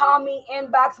 call me,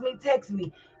 inbox me, text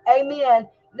me. Amen.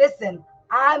 Listen,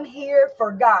 I'm here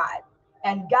for God,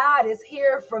 and God is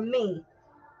here for me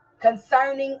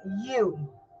concerning you.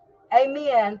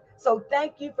 Amen. So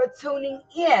thank you for tuning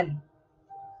in.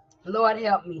 Lord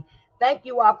help me. Thank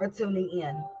you all for tuning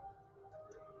in.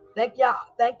 Thank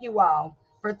you all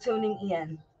for tuning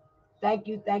in. Thank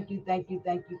you, thank you, thank you,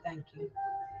 thank you, thank you.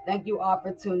 Thank you all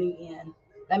for tuning in.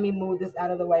 Let me move this out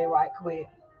of the way right quick.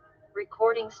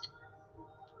 Recordings.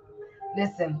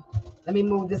 Listen, let me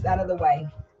move this out of the way.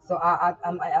 So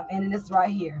I'm ending this right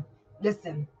here.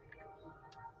 Listen,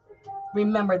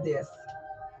 remember this.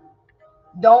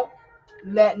 Don't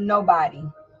let nobody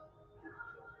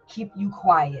keep you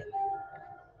quiet.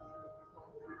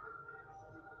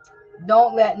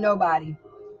 Don't let nobody.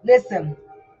 Listen,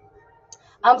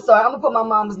 I'm sorry. I'm going to put my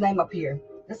mom's name up here.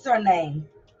 This is her name.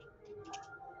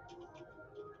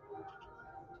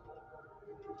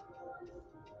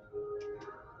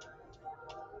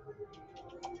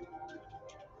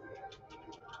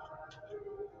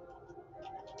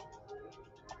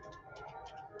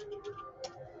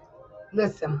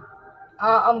 Listen,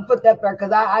 I'm gonna put that there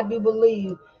because I do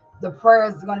believe the prayer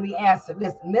is going to be answered.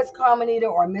 Listen, Miss Carmenita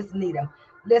or Miss Nita.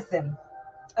 Listen,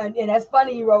 and that's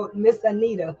funny you wrote Miss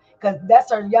Anita, because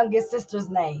that's her youngest sister's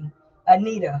name,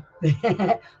 Anita.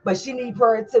 But she need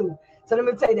prayer too. So let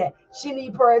me tell you that she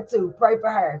need prayer too. Pray for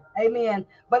her. Amen.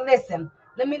 But listen,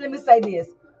 let me say this.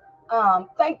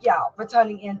 Thank y'all for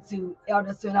turning into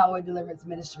Elder Student Hallway Deliverance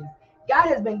Ministries. God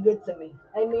has been good to me.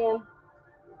 Amen.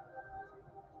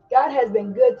 God has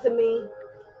been good to me,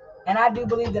 and I do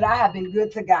believe that I have been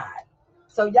good to God.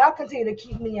 So y'all continue to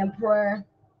keep me in prayer,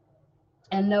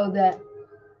 and know that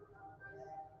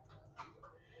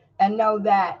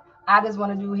I just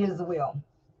want to do His will.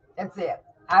 That's it.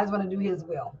 I just want to do His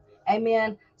will.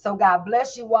 Amen. So God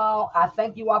bless you all. I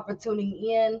thank you all for tuning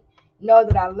in. Know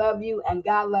that I love you, and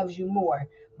God loves you more.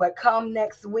 But come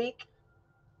next week,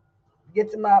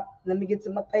 let me get to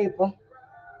my paper.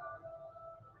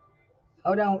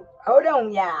 Hold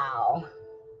on, y'all.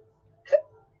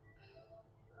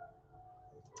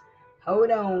 Hold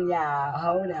on, y'all.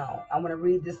 Hold on. I'm gonna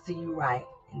read this to you right,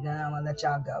 and then I'm gonna let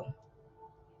y'all go.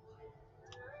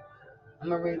 I'm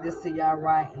gonna read this to y'all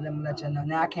right, and then I'm gonna let y'all know.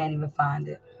 Now I can't even find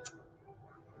it.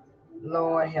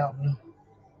 Lord help me.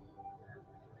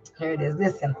 Here it is.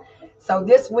 Listen. So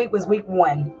this week was week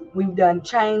 1. We've done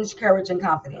change, courage, and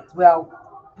confidence.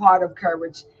 Well, part of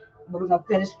courage, but we're gonna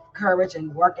finish courage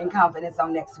and work in confidence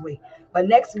on next week. But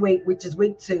next week, which is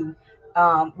week 2,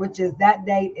 which is that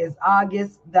date is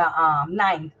August the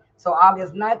 9th. So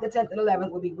August 9th, the 10th, and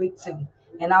 11th will be week 2.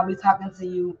 and I'll be talking to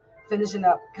you, finishing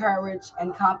up courage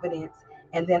and confidence.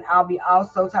 And then I'll be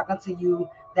also talking to you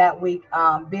that week,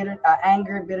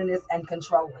 anger, bitterness, and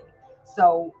controlling.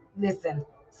 So listen,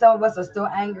 some of us are still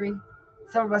angry,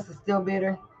 some of us are still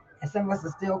bitter, and some of us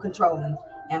are still controlling,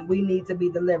 and we need to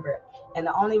be delivered. And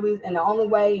the only reason, and the only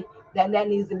way that that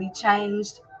needs to be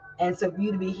changed, and so for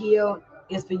you to be healed,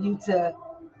 is for you to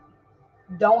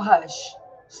don't hush,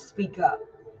 speak up.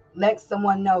 Let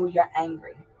someone know you're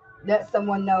angry. Let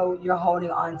someone know you're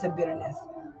holding on to bitterness.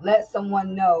 Let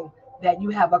someone know that you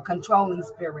have a controlling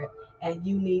spirit and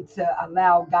you need to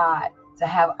allow God to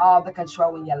have all the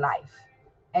control in your life.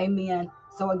 Amen.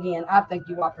 So, again, I thank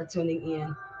you all for tuning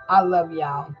in. I love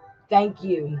y'all. Thank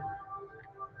you.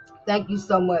 Thank you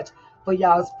so much for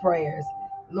y'all's prayers.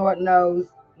 Lord knows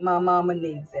my mama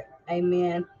needs it.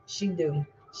 Amen. She do.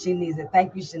 She needs it.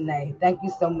 Thank you, Shanae. Thank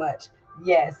you so much.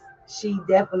 Yes, she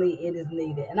definitely it is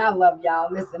needed. And I love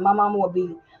y'all. Listen, my mom will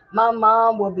be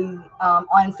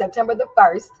on September the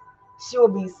 1st. She will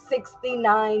be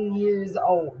 69 years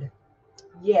old.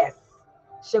 Yes,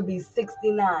 she'll be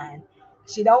 69.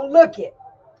 She don't look it.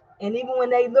 And even when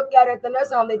they look at her at the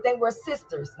nursing home, they think we're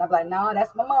sisters. And I'm like, no,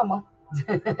 that's my mama.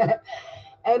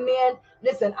 Amen.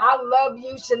 Listen, I love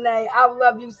you, Shanae. I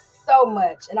love you so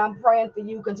much. And I'm praying for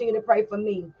you. Continue to pray for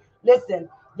me. Listen,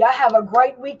 y'all have a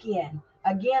great weekend.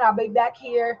 Again, I'll be back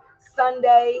here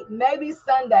Sunday. Maybe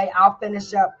Sunday I'll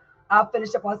finish up. I'll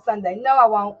finish up on Sunday. No, I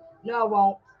won't. No, I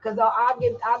won't. Because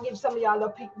I'll give some of y'all a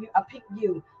peek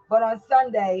view. But on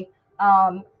Sunday,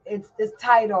 it's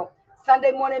titled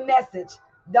Sunday Morning Message.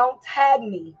 Don't tag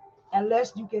me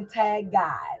unless you can tag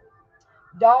God.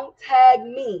 Don't tag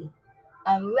me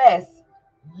unless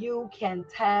you can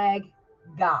tag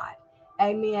God.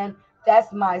 Amen.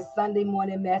 That's my Sunday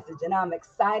morning message, and I'm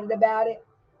excited about it.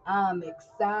 I'm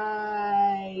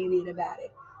excited about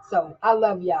it. So I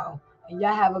love y'all, and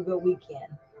y'all have a good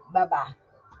weekend. Bye bye.